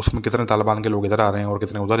है, तो उसमें कितने तालिबान के लोग इधर आ रहे हैं और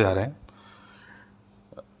कितने उधर जा रहे हैं,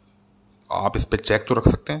 आप इस पर चेक तो रख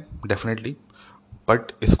सकते हैं डेफिनेटली,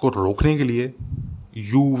 बट इसको रोकने के लिए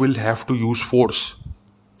you will have to use force.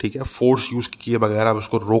 ठीक है, फोर्स यूज़ किए बगैर आप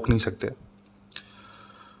उसको रोक नहीं सकते।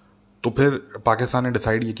 तो फिर पाकिस्तान ने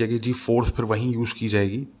डिसाइड ये किया कि जी फोर्स फिर वहीं यूज़ की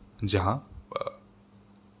जाएगी जहाँ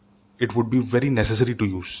it would be very necessary to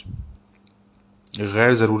use.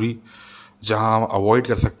 गैर ज़रूरी जहाँ हम अवॉइड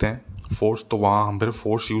कर सकते हैं फोर्स, तो वहाँ हम फिर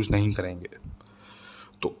फोर्स यूज़ नहीं करेंगे।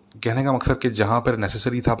 तो कहने का मकसद कि जहाँ पर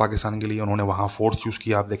नेसेसरी था पाकिस्तान के लिए, उन्होंने वहाँ फोर्स यूज़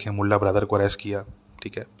किया। आप देखें मुल्ला ब्रदर को अरेस्ट किया।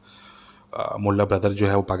 ठीक है, मुल्ला ब्रदर जो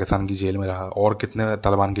है वो पाकिस्तान की जेल में रहा, और कितने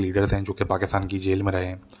तालिबान के लीडर्स हैं जो कि पाकिस्तान की जेल में रहे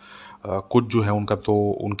हैं। कुछ जो है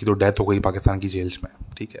उनकी तो डेथ हो गई पाकिस्तान की जेल्स में,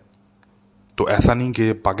 ठीक है। तो ऐसा नहीं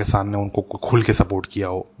कि पाकिस्तान ने उनको खुल के सपोर्ट किया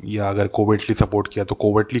हो, या अगर कोवर्टली सपोर्ट किया तो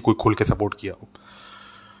कोवर्टली कोई खुल के सपोर्ट किया हो।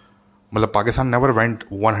 मतलब Pakistan never went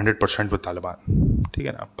 100% with Taliban, ठीक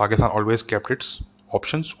है ना। Pakistan always kept it's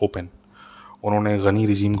options open. उन्होंने गनी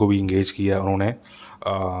रिजीम को भी इंगेज किया, उन्होंने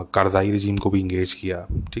कारज़ाई रिजीम को भी इंगेज किया,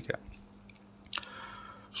 ठीक है।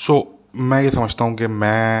 सो मैं ये समझता हूँ कि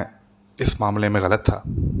मैं इस मामले में गलत था।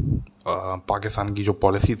 पाकिस्तान की जो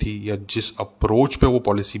पॉलिसी थी, या जिस अप्रोच पे वो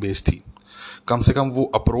पॉलिसी बेस्ड थी, कम से कम वो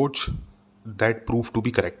approach that prove to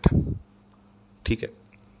be correct, ठीक है।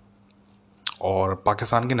 और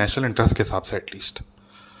पाकिस्तान के नेशनल इंटरेस्ट के हिसाब से एटलीस्ट।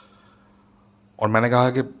 और मैंने कहा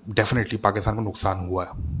कि डेफिनेटली पाकिस्तान को नुकसान हुआ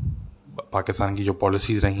है। पाकिस्तान की जो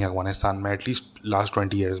पॉलिसीज़ रही हैं अफगानिस्तान में एटलीस्ट लास्ट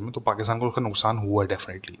 20 ईयर्स में, तो पाकिस्तान को उसका नुकसान हुआ है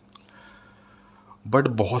डेफिनेटली। बट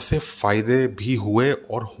बहुत से फ़ायदे भी हुए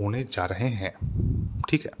और होने जा रहे हैं,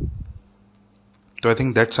 ठीक है। तो I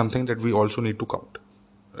think that's something that we also need to count,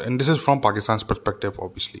 and this is from Pakistan perspective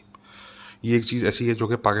obviously. ये एक चीज़ ऐसी है जो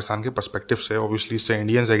कि पाकिस्तान के परस्पेक्टिव से, ऑब्वियसली इससे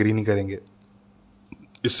इंडियंस एग्री नहीं करेंगे,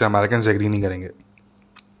 इससे अमेरिकन एग्री नहीं करेंगे,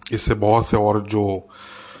 इससे बहुत से और जो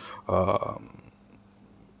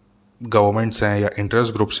गवर्नमेंट्स हैं या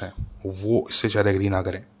इंटरेस्ट ग्रुप्स हैं वो इससे शायद एग्री ना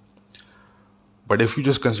करें। But if you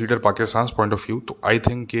just consider Pakistan point of view, तो आई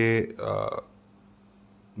थिंक के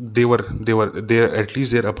there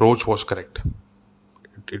at least there approach was correct.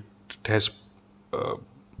 It has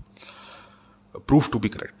prove to be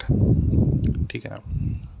correct, ठीक है ना।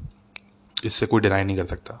 इससे कोई डिनाई नहीं कर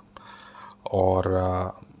सकता। और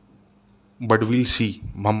बट वील सी,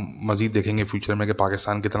 हम मज़ीद देखेंगे फ्यूचर में कि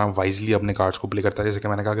पाकिस्तान कितना वाइजली अपने कार्ड्स को प्ले करता है। जैसे कि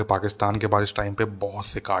मैंने कहा कि पाकिस्तान के पास इस टाइम पे बहुत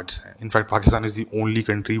से कार्ड्स हैं। In fact Pakistan is the only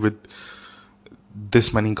country with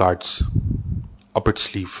this money cards up it's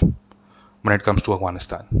sleeve when it comes to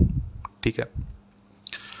Afghanistan, ठीक है।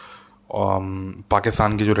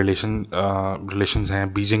 पाकिस्तान के जो रिलेशंस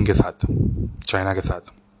हैं बीजिंग के साथ, चाइना के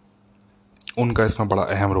साथ, उनका इसमें बड़ा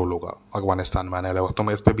अहम रोल होगा अफगानिस्तान में आने वाले वक्तों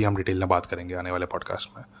में। इस पर भी हम डिटेल में बात करेंगे आने वाले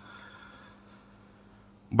पॉडकास्ट में।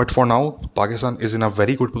 But for now Pakistan is in a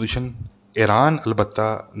very good position. Iran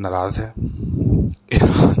अलबत्ता नाराज़ है।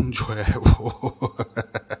 ईरान जो है वो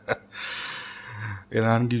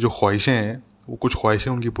ईरान की जो ख्वाहिशें हैं, वो कुछ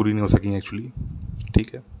ख्वाहिशें उनकी पूरी नहीं हो सकी एक्चुअली,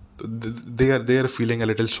 ठीक है। तो they are feeling a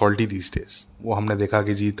little salty these days. वो हमने देखा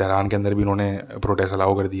कि जी तेहरान के अंदर भी इन्होंने प्रोटेस्ट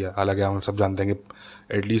अलाउ कर दिया। हालांकि हम सब जानते हैं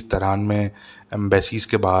कि एटलीस्ट तेहरान में एम्बेसीज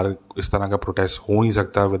के बाहर इस तरह का प्रोटेस्ट हो नहीं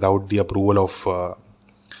सकता without the approval of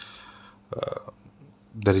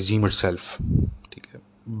the regime itself, ठीक है।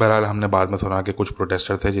 बहरहाल हमने बाद में सुना कि कुछ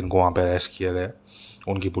प्रोटेस्टर थे जिनको वहाँ पे अरेस्ट किया गया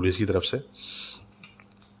उनकी पुलिस की तरफ से।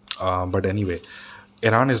 But anyway,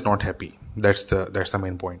 Iran is not happy, that's the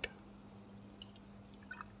main point.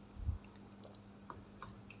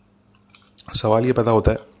 सवाल ये पैदा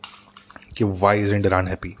होता है कि why isn't Iran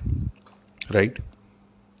happy, right.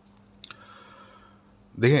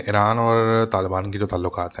 देखें, ईरान और तालिबान के जो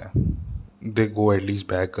ताल्लुकात हैं, they go at least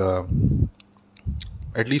back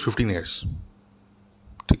at least 15 years,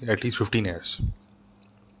 ठीक है, एटलीस्ट 15 ईयर्स।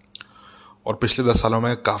 और पिछले 10 सालों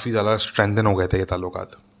में काफ़ी ज़्यादा स्ट्रेंथन हो गए थे ये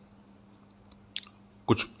ताल्लुकात।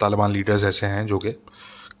 कुछ तालिबान लीडर्स ऐसे हैं जो कि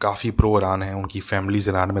काफ़ी प्रो ईरान हैं, उनकी फैमिलीज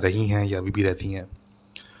ईरान में रही हैं या अभी भी रहती हैं,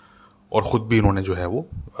 और ख़ुद भी इन्होंने जो है वो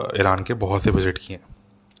ईरान के बहुत से विज़िट किए हैं,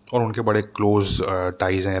 और उनके बड़े क्लोज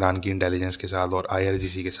टाइज़ हैं ईरान की इंटेलिजेंस के साथ और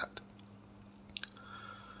IRGC के साथ।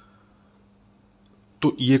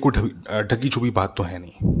 तो ये कोई ढकी छुपी बात तो है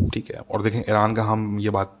नहीं, ठीक है। और देखें, ईरान का हम ये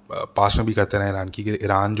बात पास में भी करते रहे ईरान की, कि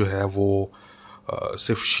ईरान जो है वो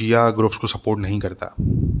सिर्फ शिया ग्रुप्स को सपोर्ट नहीं करता,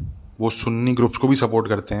 वो सुन्नी ग्रुप्स को भी सपोर्ट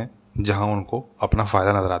करते हैं जहां उनको अपना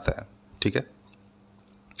फ़ायदा नज़र आता है, ठीक है।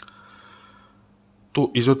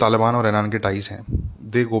 तो ये जो तालिबान और ईरान के टाइज हैं,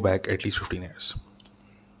 they go back at least 15 years.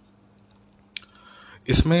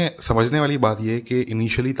 इसमें समझने वाली बात यह है कि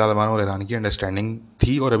इनिशियली तालिबान और ईरान की अंडरस्टैंडिंग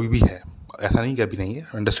थी और अभी भी है, ऐसा नहीं कि अभी नहीं है,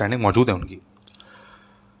 अंडरस्टैंडिंग मौजूद है उनकी।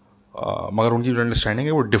 मगर उनकी जो अंडरस्टैंडिंग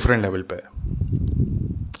है वो डिफरेंट लेवल पे है।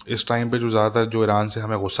 इस टाइम पे जो ज़्यादातर जो ईरान से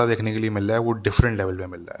हमें गुस्सा देखने के लिए मिल रहा है वो डिफरेंट लेवल पे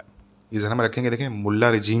मिल रहा है। ये ज़हन में रखेंगे। देखें, मुल्ला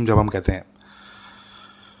रिजीम जब हम कहते हैं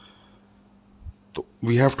तो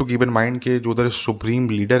we have to keep in mind कि जो उधर सुप्रीम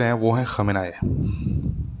लीडर हैं वो हैं खमेनाई,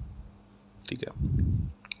 ठीक है।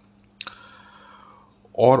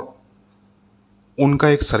 और उनका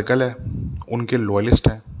एक सर्कल है, उनके लॉयलिस्ट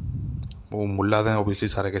हैं, वो मुल्लाज हैं ओबियसली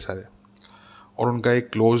सारे के सारे, और उनका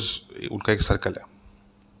एक सर्कल है।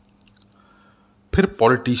 फिर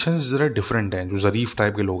पॉलिटिशियंस ज़रा डिफरेंट हैं, जो ज़रीफ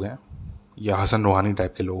टाइप के लोग हैं या हसन रूहानी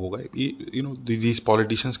टाइप के लोग हो गए, you know these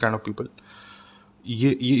politicians kind of people,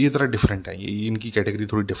 ये ज़रा डिफरेंट है, ये इनकी कैटेगरी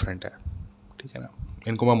थोड़ी डिफरेंट है, ठीक है ना।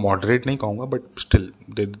 इनको मैं मॉडरेट नहीं कहूँगा, but still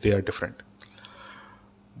they are different.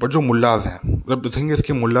 But जो मुल्लाज हैं, मतलब द थिंग इज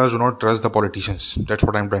कि mullahs do not trust the politicians, that's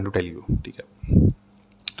what I am trying to tell you, ठीक है।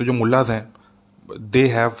 तो जो मुल्लाज हैं, they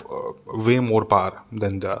have way more power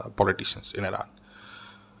than the politicians in Iran.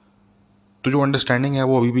 तो जो अंडरस्टैंडिंग है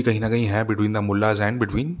वो अभी भी कहीं ना कहीं है between the मुल्लाज and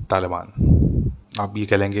between Taliban. आप ये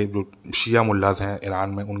कह लेंगे जो शिया मुल्लाज हैं ईरान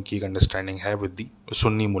में, उनकी एक अंडरस्टैंडिंग है with the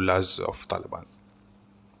Sunni मुल्लाज of Taliban.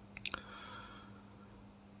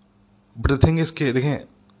 But the thing is के देखें,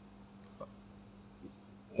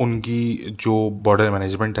 उनकी जो बॉर्डर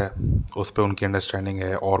मैनेजमेंट है उस पर उनकी अंडरस्टैंडिंग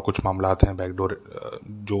है, और कुछ मामलात हैं बैकडोर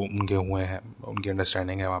जो उनके हुए हैं, उनकी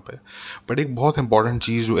अंडरस्टैंडिंग है वहाँ पे। बट एक बहुत इंपॉर्टेंट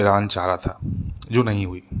चीज़ जो ईरान चाह रहा था, जो नहीं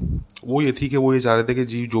हुई, वो ये थी कि वो ये चाह रहे थे कि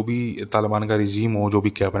जी जो भी तालिबान का रिजीम हो, जो भी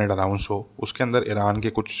कैबिनेट अनाउंस हो, उसके अंदर ईरान के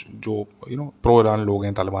कुछ जो प्रो ईरान लोग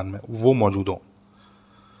हैं तालिबान में, वो मौजूद हों।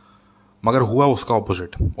 मगर हुआ उसका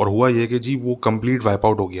ऑपोजिट, और हुआ ये कि जी वो कंप्लीट वाइप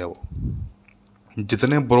आउट हो गया। वो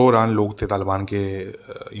जितने प्रो ईरान लोग थे तालिबान के,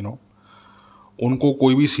 उनको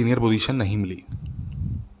कोई भी सीनियर पोजीशन नहीं मिली,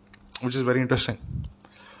 विच इज़ वेरी इंटरेस्टिंग।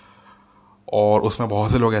 और उसमें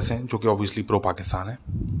बहुत से लोग ऐसे हैं जो कि ऑब्वियसली प्रो पाकिस्तान हैं।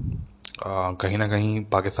 कहीं ना कहीं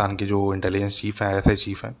पाकिस्तान के जो इंटेलिजेंस चीफ हैं, ऐसे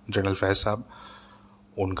चीफ हैं जनरल फैज़ साहब,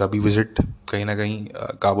 उनका भी विज़िट कहीं ना कहीं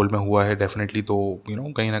काबुल में हुआ है डेफिनेटली। तो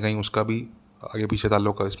कहीं ना कहीं उसका भी आगे पीछे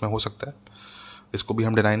ताल्लुक इसमें हो सकता है, इसको भी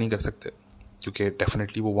हम डिनाई नहीं कर सकते, क्योंकि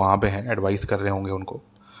डेफिनेटली वो वहाँ पे हैं, एडवाइस कर रहे होंगे उनको।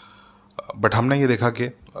 बट हमने ये देखा कि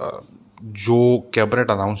जो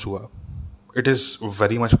कैबिनेट अनाउंस हुआ, it is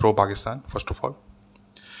very much pro Pakistan first of all.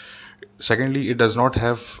 Secondly, it does not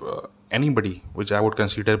have any buddy which I would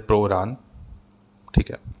consider pro Iran,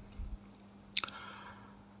 ठीक है।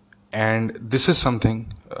 And this is something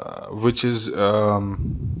which is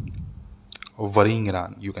worrying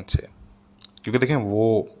Iran, you can से। क्योंकि देखें,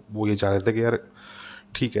 वो ये चाह रहे थे कि यार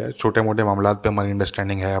ठीक है, छोटे मोटे मामला पे हमारी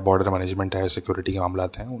अंडरस्टैंडिंग है, बॉर्डर मैनेजमेंट है, सिक्योरिटी के मामला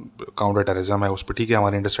हैं, काउंटर टेररिज्म है, उस पर ठीक है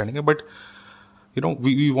हमारी अंडरस्टैंडिंग है, but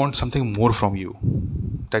we want something more from you.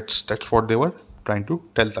 That's what they were trying to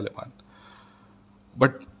tell Taliban.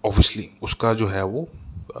 But obviously उसका जो है वो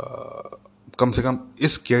कम से कम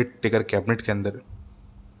इस केयर टेकर कैबिनेट के अंदर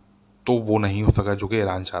तो वो नहीं हो सका जो कि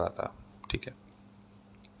ईरान चाह रहा था, ठीक है।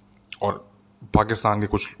 और पाकिस्तान के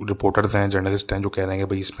कुछ रिपोर्टर्स हैं, जर्नलिस्ट हैं, जो कह रहे हैं कि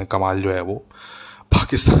भाई इसमें कमाल जो है वो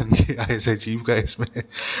पाकिस्तान के आईएसआई चीफ का है इसमें।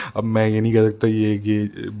 अब मैं ये नहीं कह सकता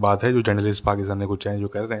ये बात है जो जर्नलिस्ट पाकिस्तान ने कुछ हैं जो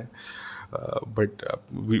कर रहे हैं, but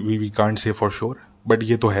we can't say for sure. But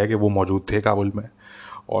ये तो है कि वो मौजूद थे काबुल में,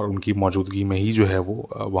 और उनकी मौजूदगी में ही जो है वो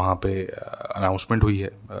वहाँ पे अनाउंसमेंट हुई है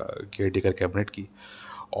केयर टेकर कैबिनेट की।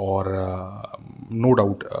 और नो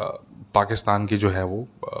डाउट पाकिस्तान के जो है वो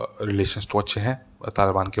रिलेशंस तो अच्छे हैं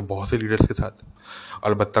तालिबान के बहुत से लीडर्स के साथ।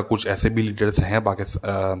 अलबत्ता कुछ ऐसे भी लीडर्स हैं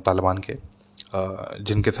तालिबान के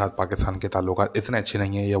जिनके साथ पाकिस्तान के ताल्लुकात इतने अच्छे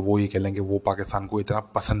नहीं हैं, या वो ये कह लें कि वो पाकिस्तान को इतना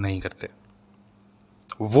पसंद नहीं करते।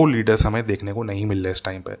 वो लीडर्स हमें देखने को नहीं मिल रहे इस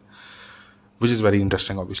टाइम पे, विच इज़ वेरी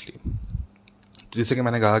इंटरेस्टिंग ऑब्वियसली। जैसे कि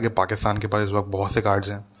मैंने कहा कि पाकिस्तान के पास इस वक्त बहुत से कार्ड्स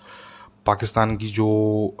हैं। पाकिस्तान की जो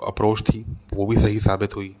अप्रोच थी वो भी सही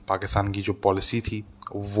साबित हुई, पाकिस्तान की जो पॉलिसी थी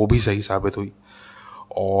वो भी सही साबित हुई,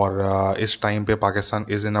 और इस टाइम पे Pakistan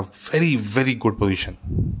is in a very very good position,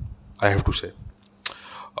 I have to से,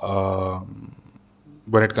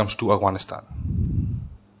 when it comes to Afghanistan.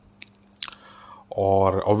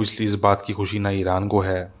 और ऑब्वियसली इस बात की खुशी ना ईरान को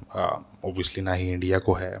है, ऑब्वियसली ना ही इंडिया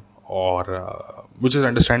को है, और which is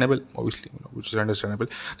understandable, obviously which is understandable.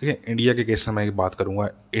 देखिए, इंडिया के केस में मैं एक बात करूँगा,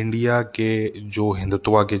 इंडिया के जो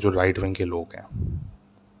हिंदुत्वा के जो राइट विंग के लोग हैं,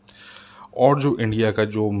 और जो इंडिया का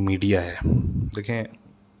जो मीडिया है, देखें,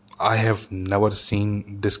 I have never seen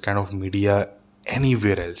this kind of media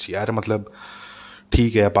anywhere else यार। मतलब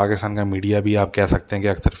ठीक है, पाकिस्तान का मीडिया भी आप कह सकते हैं कि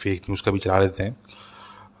अक्सर फेक न्यूज़ का भी चला देते हैं,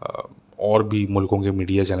 और भी मुल्कों के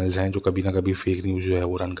मीडिया चैनल्स हैं जो कभी ना कभी फेक न्यूज़ जो है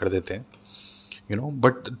वो रन कर देते हैं,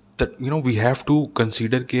 but we have to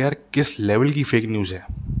consider कि यार किस लेवल की फेक न्यूज़ है,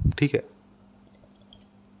 ठीक है।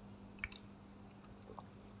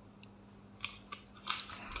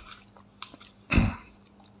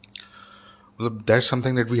 मतलब that's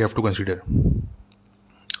something that we have to consider.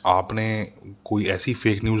 आपने कोई ऐसी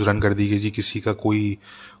फेक न्यूज़ रन कर दी कि जी किसी का कोई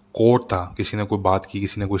कोट था, किसी ने कोई बात की,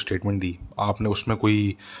 किसी ने कोई स्टेटमेंट दी, आपने उसमें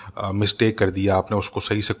कोई मिस्टेक कर दिया, आपने उसको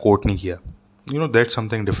सही से कोट नहीं किया, दैट्स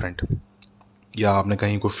समथिंग डिफरेंट। या आपने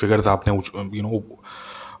कहीं कोई फिगर्स आपने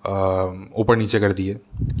ऊपर नीचे कर दिए,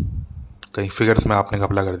 कहीं फिगर्स में आपने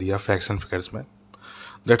घपला कर दिया, फैक्ट्स एंड फिगर्स में,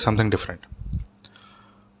 दैट्स समथिंग डिफरेंट।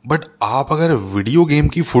 बट आप अगर वीडियो गेम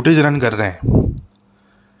की फुटेज रन कर रहे हैं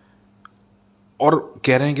और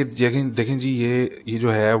कह रहे हैं कि देखें जी ये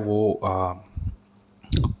जो है वो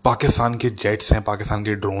पाकिस्तान के जेट्स हैं, पाकिस्तान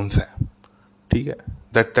के ड्रोन्स हैं, ठीक है,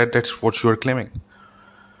 that's what you are claiming.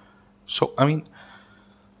 So I mean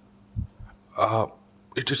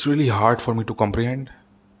it is really hard for me to comprehend,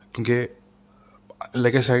 क्योंकि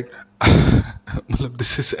लाइक आई सेड मतलब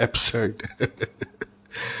दिस इज एब्सर्ड.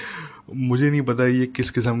 मुझे नहीं पता ये किस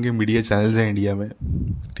किस्म के मीडिया चैनल्स हैं इंडिया में,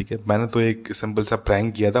 ठीक है. मैंने तो एक सिंपल सा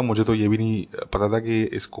प्रैंक किया था, मुझे तो ये भी नहीं पता था कि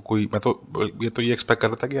इसको कोई, मैं तो ये एक्सपेक्ट कर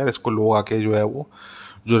रहा था कि यार इसको लोग आके जो है वो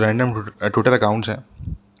जो रैंडम ट्विटर अकाउंट्स हैं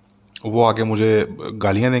वो आके मुझे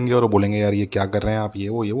गालियाँ देंगे और वो बोलेंगे यार ये क्या कर रहे हैं आप, ये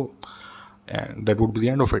वो, and that would be the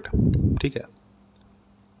end of it, ठीक है.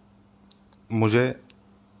 मुझे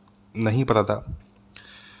नहीं पता था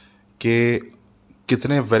कि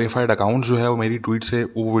कितने वेरीफाइड अकाउंट्स जो है वो मेरी ट्वीट से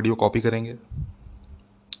वो वीडियो कॉपी करेंगे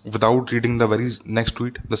without reading the very next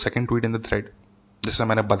tweet, the second tweet in the thread. जैसे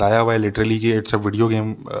मैंने बताया हुआ है लिटरली कि it's a video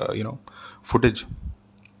game footage.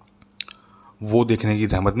 वो देखने की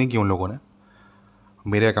जहमत नहीं की उन लोगों ने.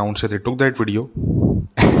 मेरे अकाउंट से दे took that video,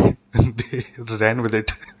 they ran with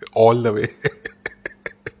it all the way.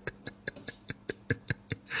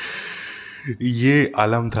 ये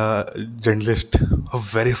आलम था जर्नलिस्ट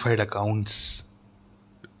ऑफ वेरीफाइड अकाउंट्स,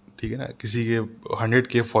 ठीक है ना. किसी के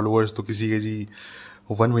 100K फॉलोअर्स तो किसी के जी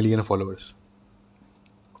 1 million followers.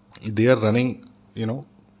 They are running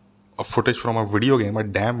a footage from a video game, a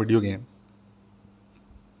damn video game.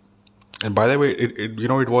 And by the way,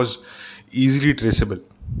 it was easily traceable.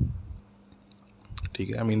 ठीक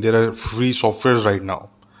है. I mean, there are free softwares right now.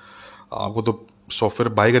 आपको तो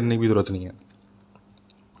software bye करने की भी ज़रूरत नहीं है.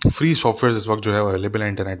 फ्री सॉफ्टवेयर इस वक्त जो है अवेलेबल है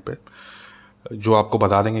इंटरनेट पे, जो आपको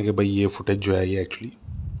बता देंगे कि भाई ये फुटेज जो है ये एक्चुअली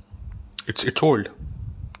इट्स ओल्ड,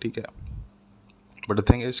 ठीक है. बट द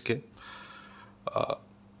थिंग इज के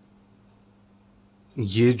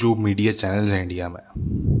ये जो मीडिया चैनल्स हैं इंडिया में,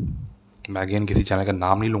 मैं अगेन किसी चैनल का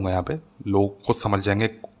नाम नहीं लूँगा यहाँ पे, लोग खुद समझ जाएंगे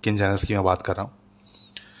किन चैनल्स की मैं बात कर रहा हूँ.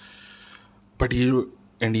 बट ये जो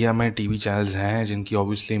इंडिया में टीवी चैनल्स हैं जिनकी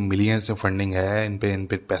ऑब्वियसली मिलियंस में फंडिंग है, इन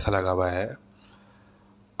पे पैसा लगा हुआ है,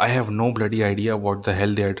 I have no bloody idea what the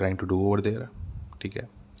hell they are trying to do over there, ठीक है.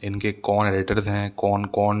 इनके कौन एडिटर्स हैं, कौन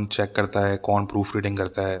कौन चेक करता है, कौन प्रूफ रीडिंग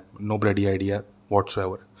करता है, no bloody idea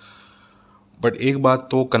whatsoever. But एक बात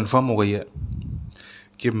तो कंफर्म हो गई है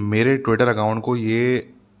कि मेरे ट्विटर अकाउंट को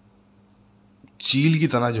ये चील की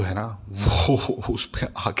तरह जो है ना वो उस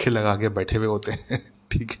पर आंखें लगा के बैठे हुए होते हैं,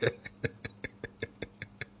 ठीक है.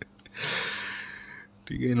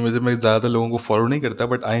 ठीक है. इनमें से मैं ज़्यादातर लोगों को फॉलो नहीं करता,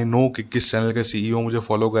 बट आई नो कि किस चैनल का सीईओ मुझे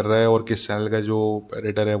फॉलो कर रहा है और किस चैनल का जो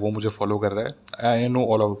एडिटर है वो मुझे फॉलो कर रहा है. I know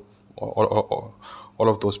all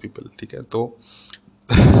of those people, ठीक है. तो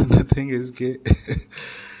द थिंग इज़ के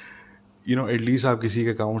एटलीस्ट आप किसी के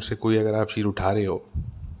अकाउंट से कोई अगर आप चीज़ उठा रहे हो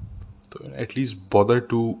तो at least bother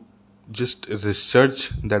to just research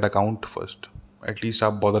that account first. At least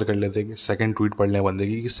आप बॉदर कर लेते कि सेकंड ट्वीट पढ़ लें बंदे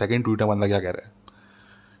की, कि सेकंड ट्वीट में बंदा क्या कह रहा है,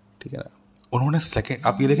 ठीक है ना. उन्होंने सेकंड,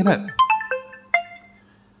 आप ये देखें ना,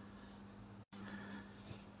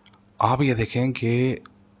 आप ये देखें कि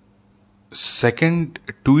सेकंड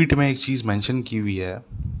ट्वीट में एक चीज़ मेंशन की हुई है.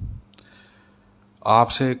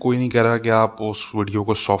 आपसे कोई नहीं कह रहा कि आप उस वीडियो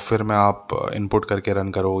को सॉफ्टवेयर में आप इनपुट करके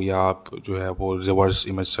रन करो, या आप जो है वो रिवर्स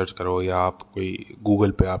इमेज सर्च करो, या आप कोई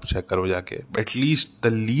गूगल पे आप चेक करो जाके. At least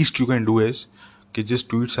the least you can do is कि जिस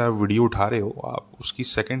ट्वीट से आप वीडियो उठा रहे हो, आप उसकी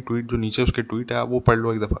सेकंड ट्वीट जो नीचे उसके ट्वीट है आप वो पढ़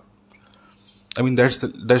लो एक दफ़ा. I mean, that's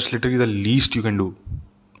literally the least you can do,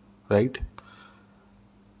 right?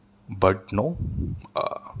 But no,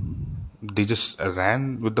 they just ran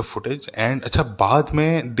with the footage. And अच्छा, बाद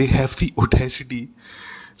में they have the audacity.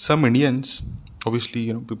 Some Indians, obviously,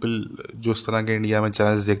 people जो इस तरह के इंडिया में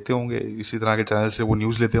चैनल्स देखते होंगे, इसी तरह के चैनल से वो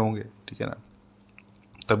न्यूज़ लेते होंगे, ठीक है ना.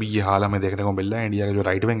 तभी ये हाल हमें देखने को मिल रहा है. इंडिया का जो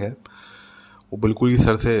राइट विंग है वो बिल्कुल ही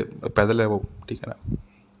सर से पैदल है वो, ठीक है ना.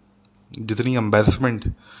 जितनी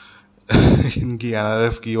एम्बेरसमेंट इनकी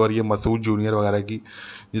एनआरएफ की और ये मसूद जूनियर वगैरह की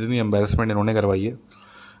जितनी एम्बेरसमेंट इन्होंने करवाई है,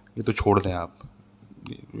 ये तो छोड़ दें आप.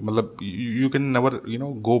 मतलब you can never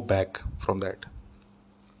go back from that.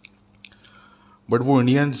 But वो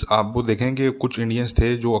इंडियंस, आप वो देखें कि कुछ इंडियंस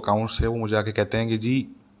थे जो अकाउंट्स थे वो मुझे आके कहते हैं कि जी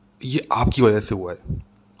ये आपकी वजह से हुआ है.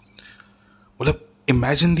 मतलब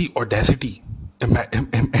imagine the audacity,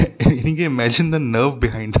 imagine the nerve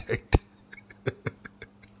behind that.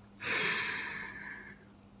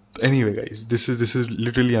 Anyway guys, this is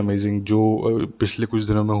literally amazing. जो पिछले कुछ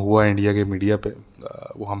दिनों में हुआ इंडिया के मीडिया पे,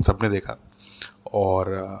 वो हम सब ने देखा. और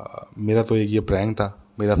मेरा तो एक ये प्रैंक था,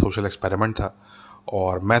 मेरा सोशल एक्सपेरिमेंट था,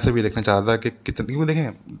 और मैं सब ये देखना चाह रहा था कि कितनी देखें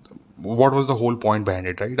what was the whole point behind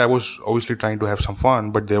it, right. I was obviously trying to have some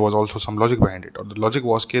fun, but there was also some logic behind it. और द लॉजिक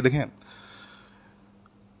वाज कि देखें,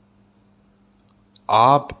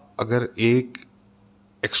 आप अगर एक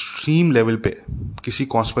एक्सट्रीम लेवल पे किसी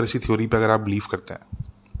कॉन्स्पिरेसी थ्योरी पे अगर आप बिलीव करते हैं,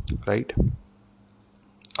 राइट,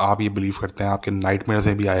 आप ये बिलीव करते हैं, आपके नाइटमेयर्स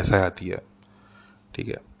में भी आईएसआई आती है, ठीक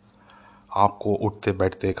है, आपको उठते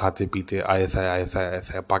बैठते खाते पीते ISI ISI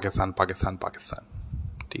ISI Pakistan Pakistan Pakistan,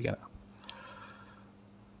 ठीक है ना।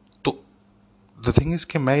 तो द थिंग इज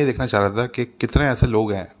कि मैं ये देखना चाह रहा था कि कितने ऐसे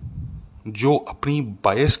लोग हैं जो अपनी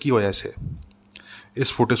बायस की वजह से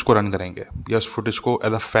इस फुटेज को रन करेंगे या इस फुटेज को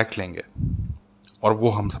एज अ फैक्ट लेंगे और वो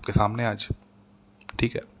हम सबके सामने आज,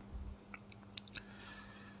 ठीक है,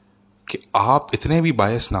 कि आप इतने भी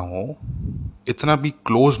बायस ना हो, इतना भी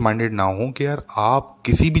क्लोज माइंडेड ना हो कि यार आप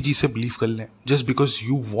किसी भी चीज़ से बिलीव कर लें just because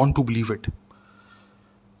you want to believe it,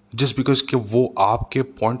 just because कि वो आपके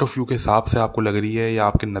पॉइंट ऑफ व्यू के हिसाब से आपको लग रही है या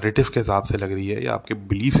आपके नरेटिव के हिसाब से लग रही है या आपके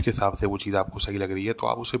बिलीव्स के हिसाब से वो चीज़ आपको सही लग रही है, तो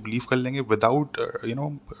आप उसे बिलीव कर लेंगे without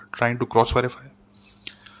trying to cross verify,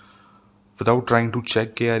 without trying to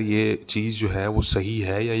check कि यार ये चीज़ जो है वो सही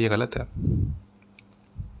है या ये गलत है,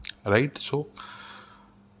 right. So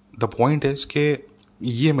the point is कि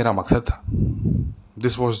ये मेरा मकसद था,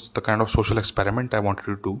 this was the kind of social experiment I wanted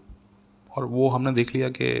to do, और वो हमने देख लिया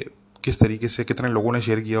कि किस तरीके से कितने लोगों ने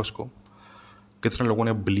शेयर किया उसको, कितने लोगों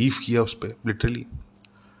ने बिलीव किया उस पर लिटरली,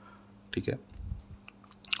 ठीक है,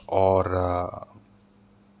 और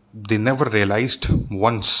दे नेवर रियलाइज्ड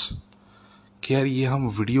वंस कि यार ये हम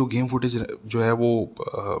वीडियो गेम फुटेज जो है वो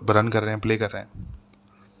रन कर रहे हैं, प्ले कर रहे हैं,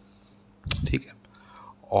 ठीक है,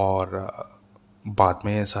 और बाद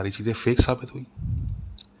में ये सारी चीज़ें फेक साबित हुई,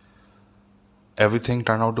 everything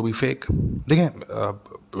turn out to be fake.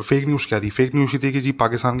 देखें फेक न्यूज़ क्या थी, फेक न्यूज़ ये थी कि जी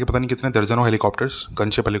पाकिस्तान के पता नहीं कितने दर्जनों हेलीकॉप्टर्स,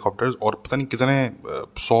 गनशिप हेलीकॉप्टर्स और पता नहीं कितने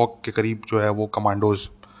 100 के करीब जो है वो commandos,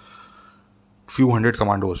 few hundred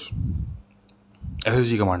commandos,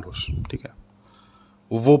 SSG commandos, ठीक है,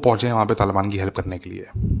 वो पहुँचे हैं वहाँ पे तालिबान की हेल्प करने के लिए,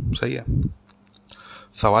 सही है।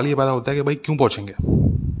 सवाल ये पैदा होता है कि भाई क्यों पहुँचेंगे,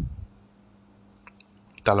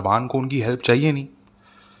 तालिबान को उनकी हेल्प चाहिए नहीं,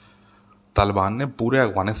 तालिबान ने पूरे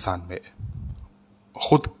अफगानिस्तान में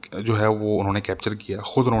खुद जो है वो उन्होंने कैप्चर किया,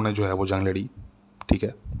 खुद उन्होंने जो है वो जंग लड़ी, ठीक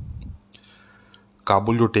है।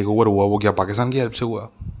 काबुल जो टेक ओवर हुआ वो क्या पाकिस्तान की हेल्प से हुआ?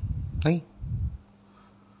 नहीं,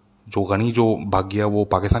 जो गनी जो भाग गया वो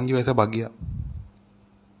पाकिस्तान की वजह से भाग गया,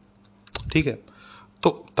 ठीक है। तो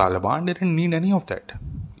Taliban didn't need any of that.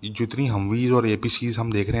 जितनी हमवीज और एपीसीज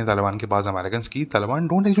हम देख रहे हैं तालिबान के पास अमेरिकन की, Taliban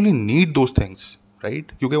don't actually need those things,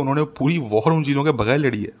 right, क्योंकि उन्होंने पूरी वॉर उन चीज़ों के बगैर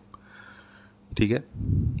लड़ी है, ठीक है।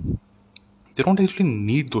 They don't actually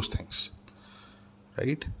need those things,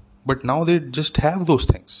 right? But now they just have those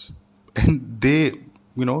things, and they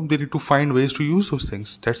need to find ways to use those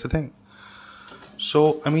things. That's the thing. So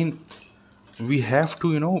I mean, we have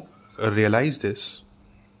to realize this,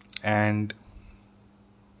 and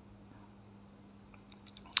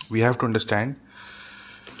we have to understand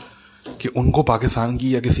कि उनको पाकिस्तान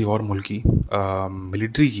की या किसी और मुल्क की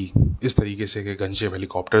military की इस तरीके से कि गनशिप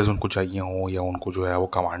हेलीकॉप्टर्स उनको चाहिए हों या उनको जो है वो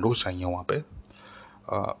कमांडोज चाहिए हों वहाँ पे,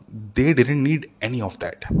 they didn't need any of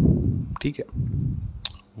that, ठीक है।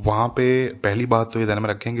 वहाँ पे पहली बात तो ये ध्यान में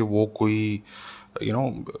रखें कि वो कोई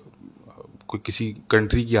कोई किसी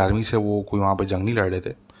कंट्री की आर्मी से वो कोई वहाँ पे जंग नहीं लड़ रहे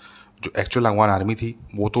थे। जो एक्चुअल अफगान आर्मी थी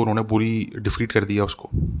वो तो उन्होंने पूरी डिफीट कर दिया उसको,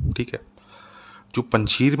 ठीक है। जो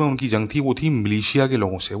पंजीर में उनकी जंग थी वो थी मिलिशिया के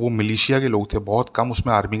लोगों से, वो मिलिशिया के लोग थे, बहुत कम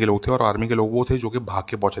उसमें आर्मी के लोग थे, और आर्मी के लोग वो थे जो कि भाग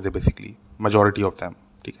के पहुंचे थे बेसिकली, मेजॉरिटी ऑफ दैम,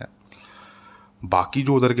 ठीक है। बाकी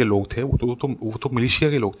जो उधर के लोग थे वो तो मिलिशिया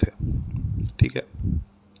के लोग थे, ठीक है,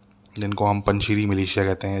 जिनको हम पंजीरी मिलिशिया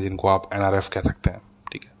कहते हैं, जिनको आप एनआरएफ कह सकते हैं,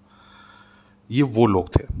 ठीक है, ये वो लोग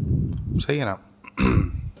थे, सही है ना।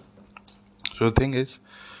 सो द थिंग इज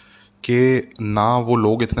कि ना वो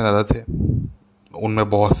लोग इतने ज़्यादा थे, उनमें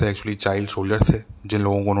बहुत से एक्चुअली चाइल्ड सोल्जर्स थे जिन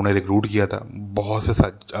लोगों को उन्होंने रिक्रूट किया था, बहुत से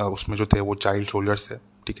उसमें जो थे वो चाइल्ड सोल्जर्स थे,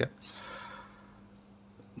 ठीक है।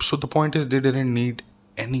 सो the point is they didn't need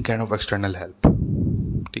any kind of external help,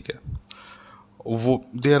 ठीक है। वो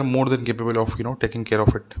they are more than capable of taking care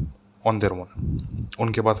of it on their own.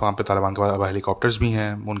 उनके पास वहाँ पे तालिबान के पास हेलीकॉप्टर्स भी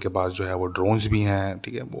हैं, उनके पास जो है वो ड्रोन्स भी हैं,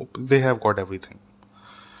 ठीक है, वो they have got everything.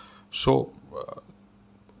 So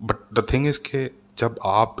but the thing is कि जब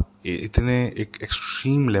आप इतने एक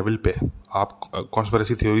एक्सट्रीम लेवल पे आप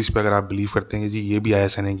कॉन्स्पिरेसी थ्योरीज पे अगर आप बिलीव करते हैं कि जी ये भी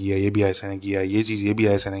आईएसआई ने किया, ये भी आईएसआई ने किया, ये चीज़ ये भी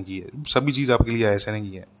आईएसआई ने की है, सभी चीज़ आपके लिए आईएसआई ने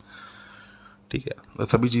की है, ठीक है,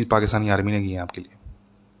 सभी चीज़ पाकिस्तानी आर्मी ने की है आपके लिए,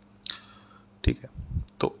 ठीक है।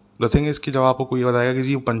 तो द थिंग इज़ कि जब आपको कोई बताएगा कि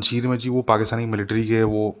जी पंजीर में जी वो पाकिस्तानी मिलिट्री के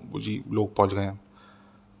वो जी लोग पहुँच गए हैं,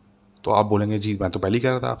 तो आप बोलेंगे जी मैं तो पहले ही कह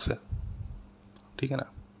रहा था आपसे, ठीक है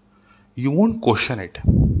ना। You won't question it,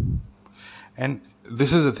 and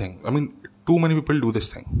this is the thing, I mean too many people do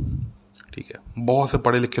this thing, ठीक है। बहुत से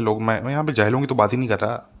पढ़े लिखे लोग, मैं यहाँ पे जाहिलों की तो बात ही नहीं कर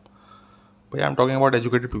रहा, भाई I am talking about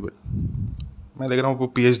educated people. मैं देख रहा हूँ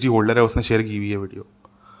वो PhD होल्डर है, उसने शेयर की हुई है video.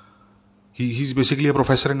 He is basically a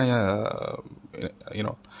professor in you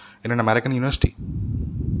know in an American university.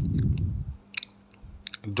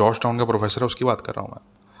 George town का प्रोफेसर है, उसकी बात कर रहा हूँ मैं।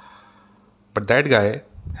 But that guy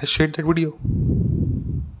has shared that video.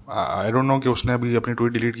 I don't know कि उसने अभी अपनी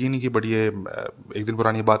ट्वीट डिलीट की नहीं की, बट ये एक दिन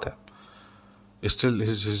पुरानी बात है। Still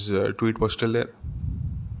his tweet was still there.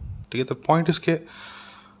 ठीक है, तो पॉइंट इज के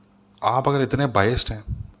आप अगर इतने बाइस्ड हैं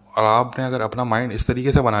और आपने अगर अपना माइंड इस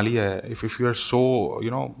तरीके से बना लिया है, if you are so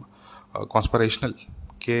you know conspiratorial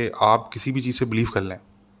कि आप किसी भी चीज़ से बिलीव कर लें,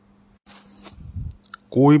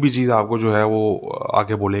 कोई भी चीज़ आपको जो है वो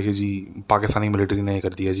आके बोले कि जी पाकिस्तानी मिलिट्री ने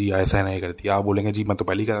कर दिया, जी ऐसा नहीं कर दिया, आप बोलेंगे जी मैं तो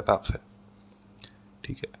पहले ही कह रहा था आपसे।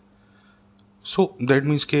 ठीक है, सो दैट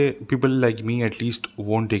मीन्स के people like me at least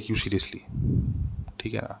won't take you seriously.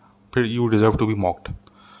 ठीक है ना, फिर you deserve to be mocked.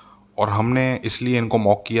 और हमने इसलिए इनको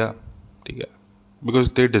मॉक किया, ठीक है,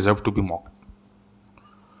 because they deserve to be mocked.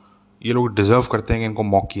 ये लोग डिज़र्व करते हैं कि इनको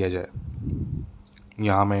मॉक किया जाए।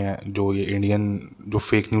 यहाँ में जो ये इंडियन जो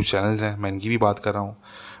फेक न्यूज़ चैनल्स हैं, मैं इनकी भी बात कर रहा हूँ।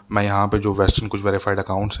 मैं यहाँ पे जो वेस्टर्न कुछ वेरीफाइड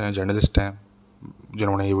अकाउंट्स हैं, जर्नलिस्ट हैं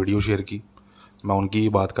जिन्होंने ये वीडियो शेयर की, मैं उनकी ही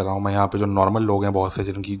बात कर रहा हूँ। मैं यहाँ पे जो नॉर्मल लोग हैं बहुत से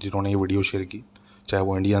जिन्होंने ये वीडियो शेयर की, चाहे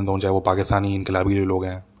वो इंडियन हों, चाहे वो पाकिस्तानी इनकलाबी जो लोग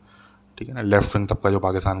हैं, ठीक है ना, लेफ्ट विंग तबका जो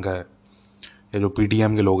पाकिस्तान का है, या जो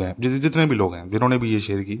PTM के लोग हैं, जितने भी लोग हैं जिन्होंने भी ये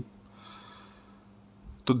शेयर की,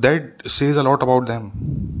 तो that says a lot about them,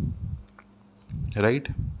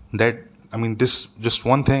 right? That I mean, this just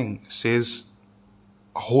one thing says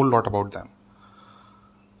a whole lot about them.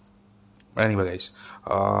 Anyway, guys,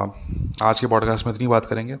 आज के पॉडकास्ट में इतनी बात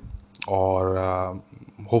करेंगे और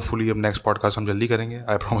होपफुली अब नेक्स्ट पॉडकास्ट हम जल्दी करेंगे।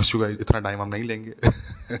 आई प्रॉमिस यू गाइस, इतना टाइम हम नहीं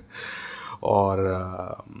लेंगे। और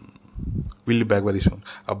will be back very soon.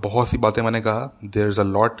 अब बहुत सी बातें मैंने कहा, there is a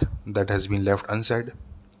lot that has been left unsaid.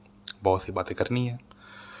 बहुत सी बातें करनी है,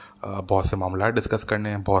 बहुत से मामला डिस्कस करने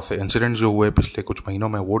हैं, बहुत से इंसिडेंट्स जो हुए पिछले कुछ महीनों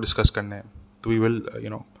में वो डिस्कस करने हैं। तो we will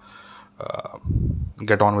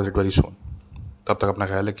get on with it very soon. तब तक अपना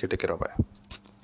ख्याल रखिए, टेक केयर, बाय।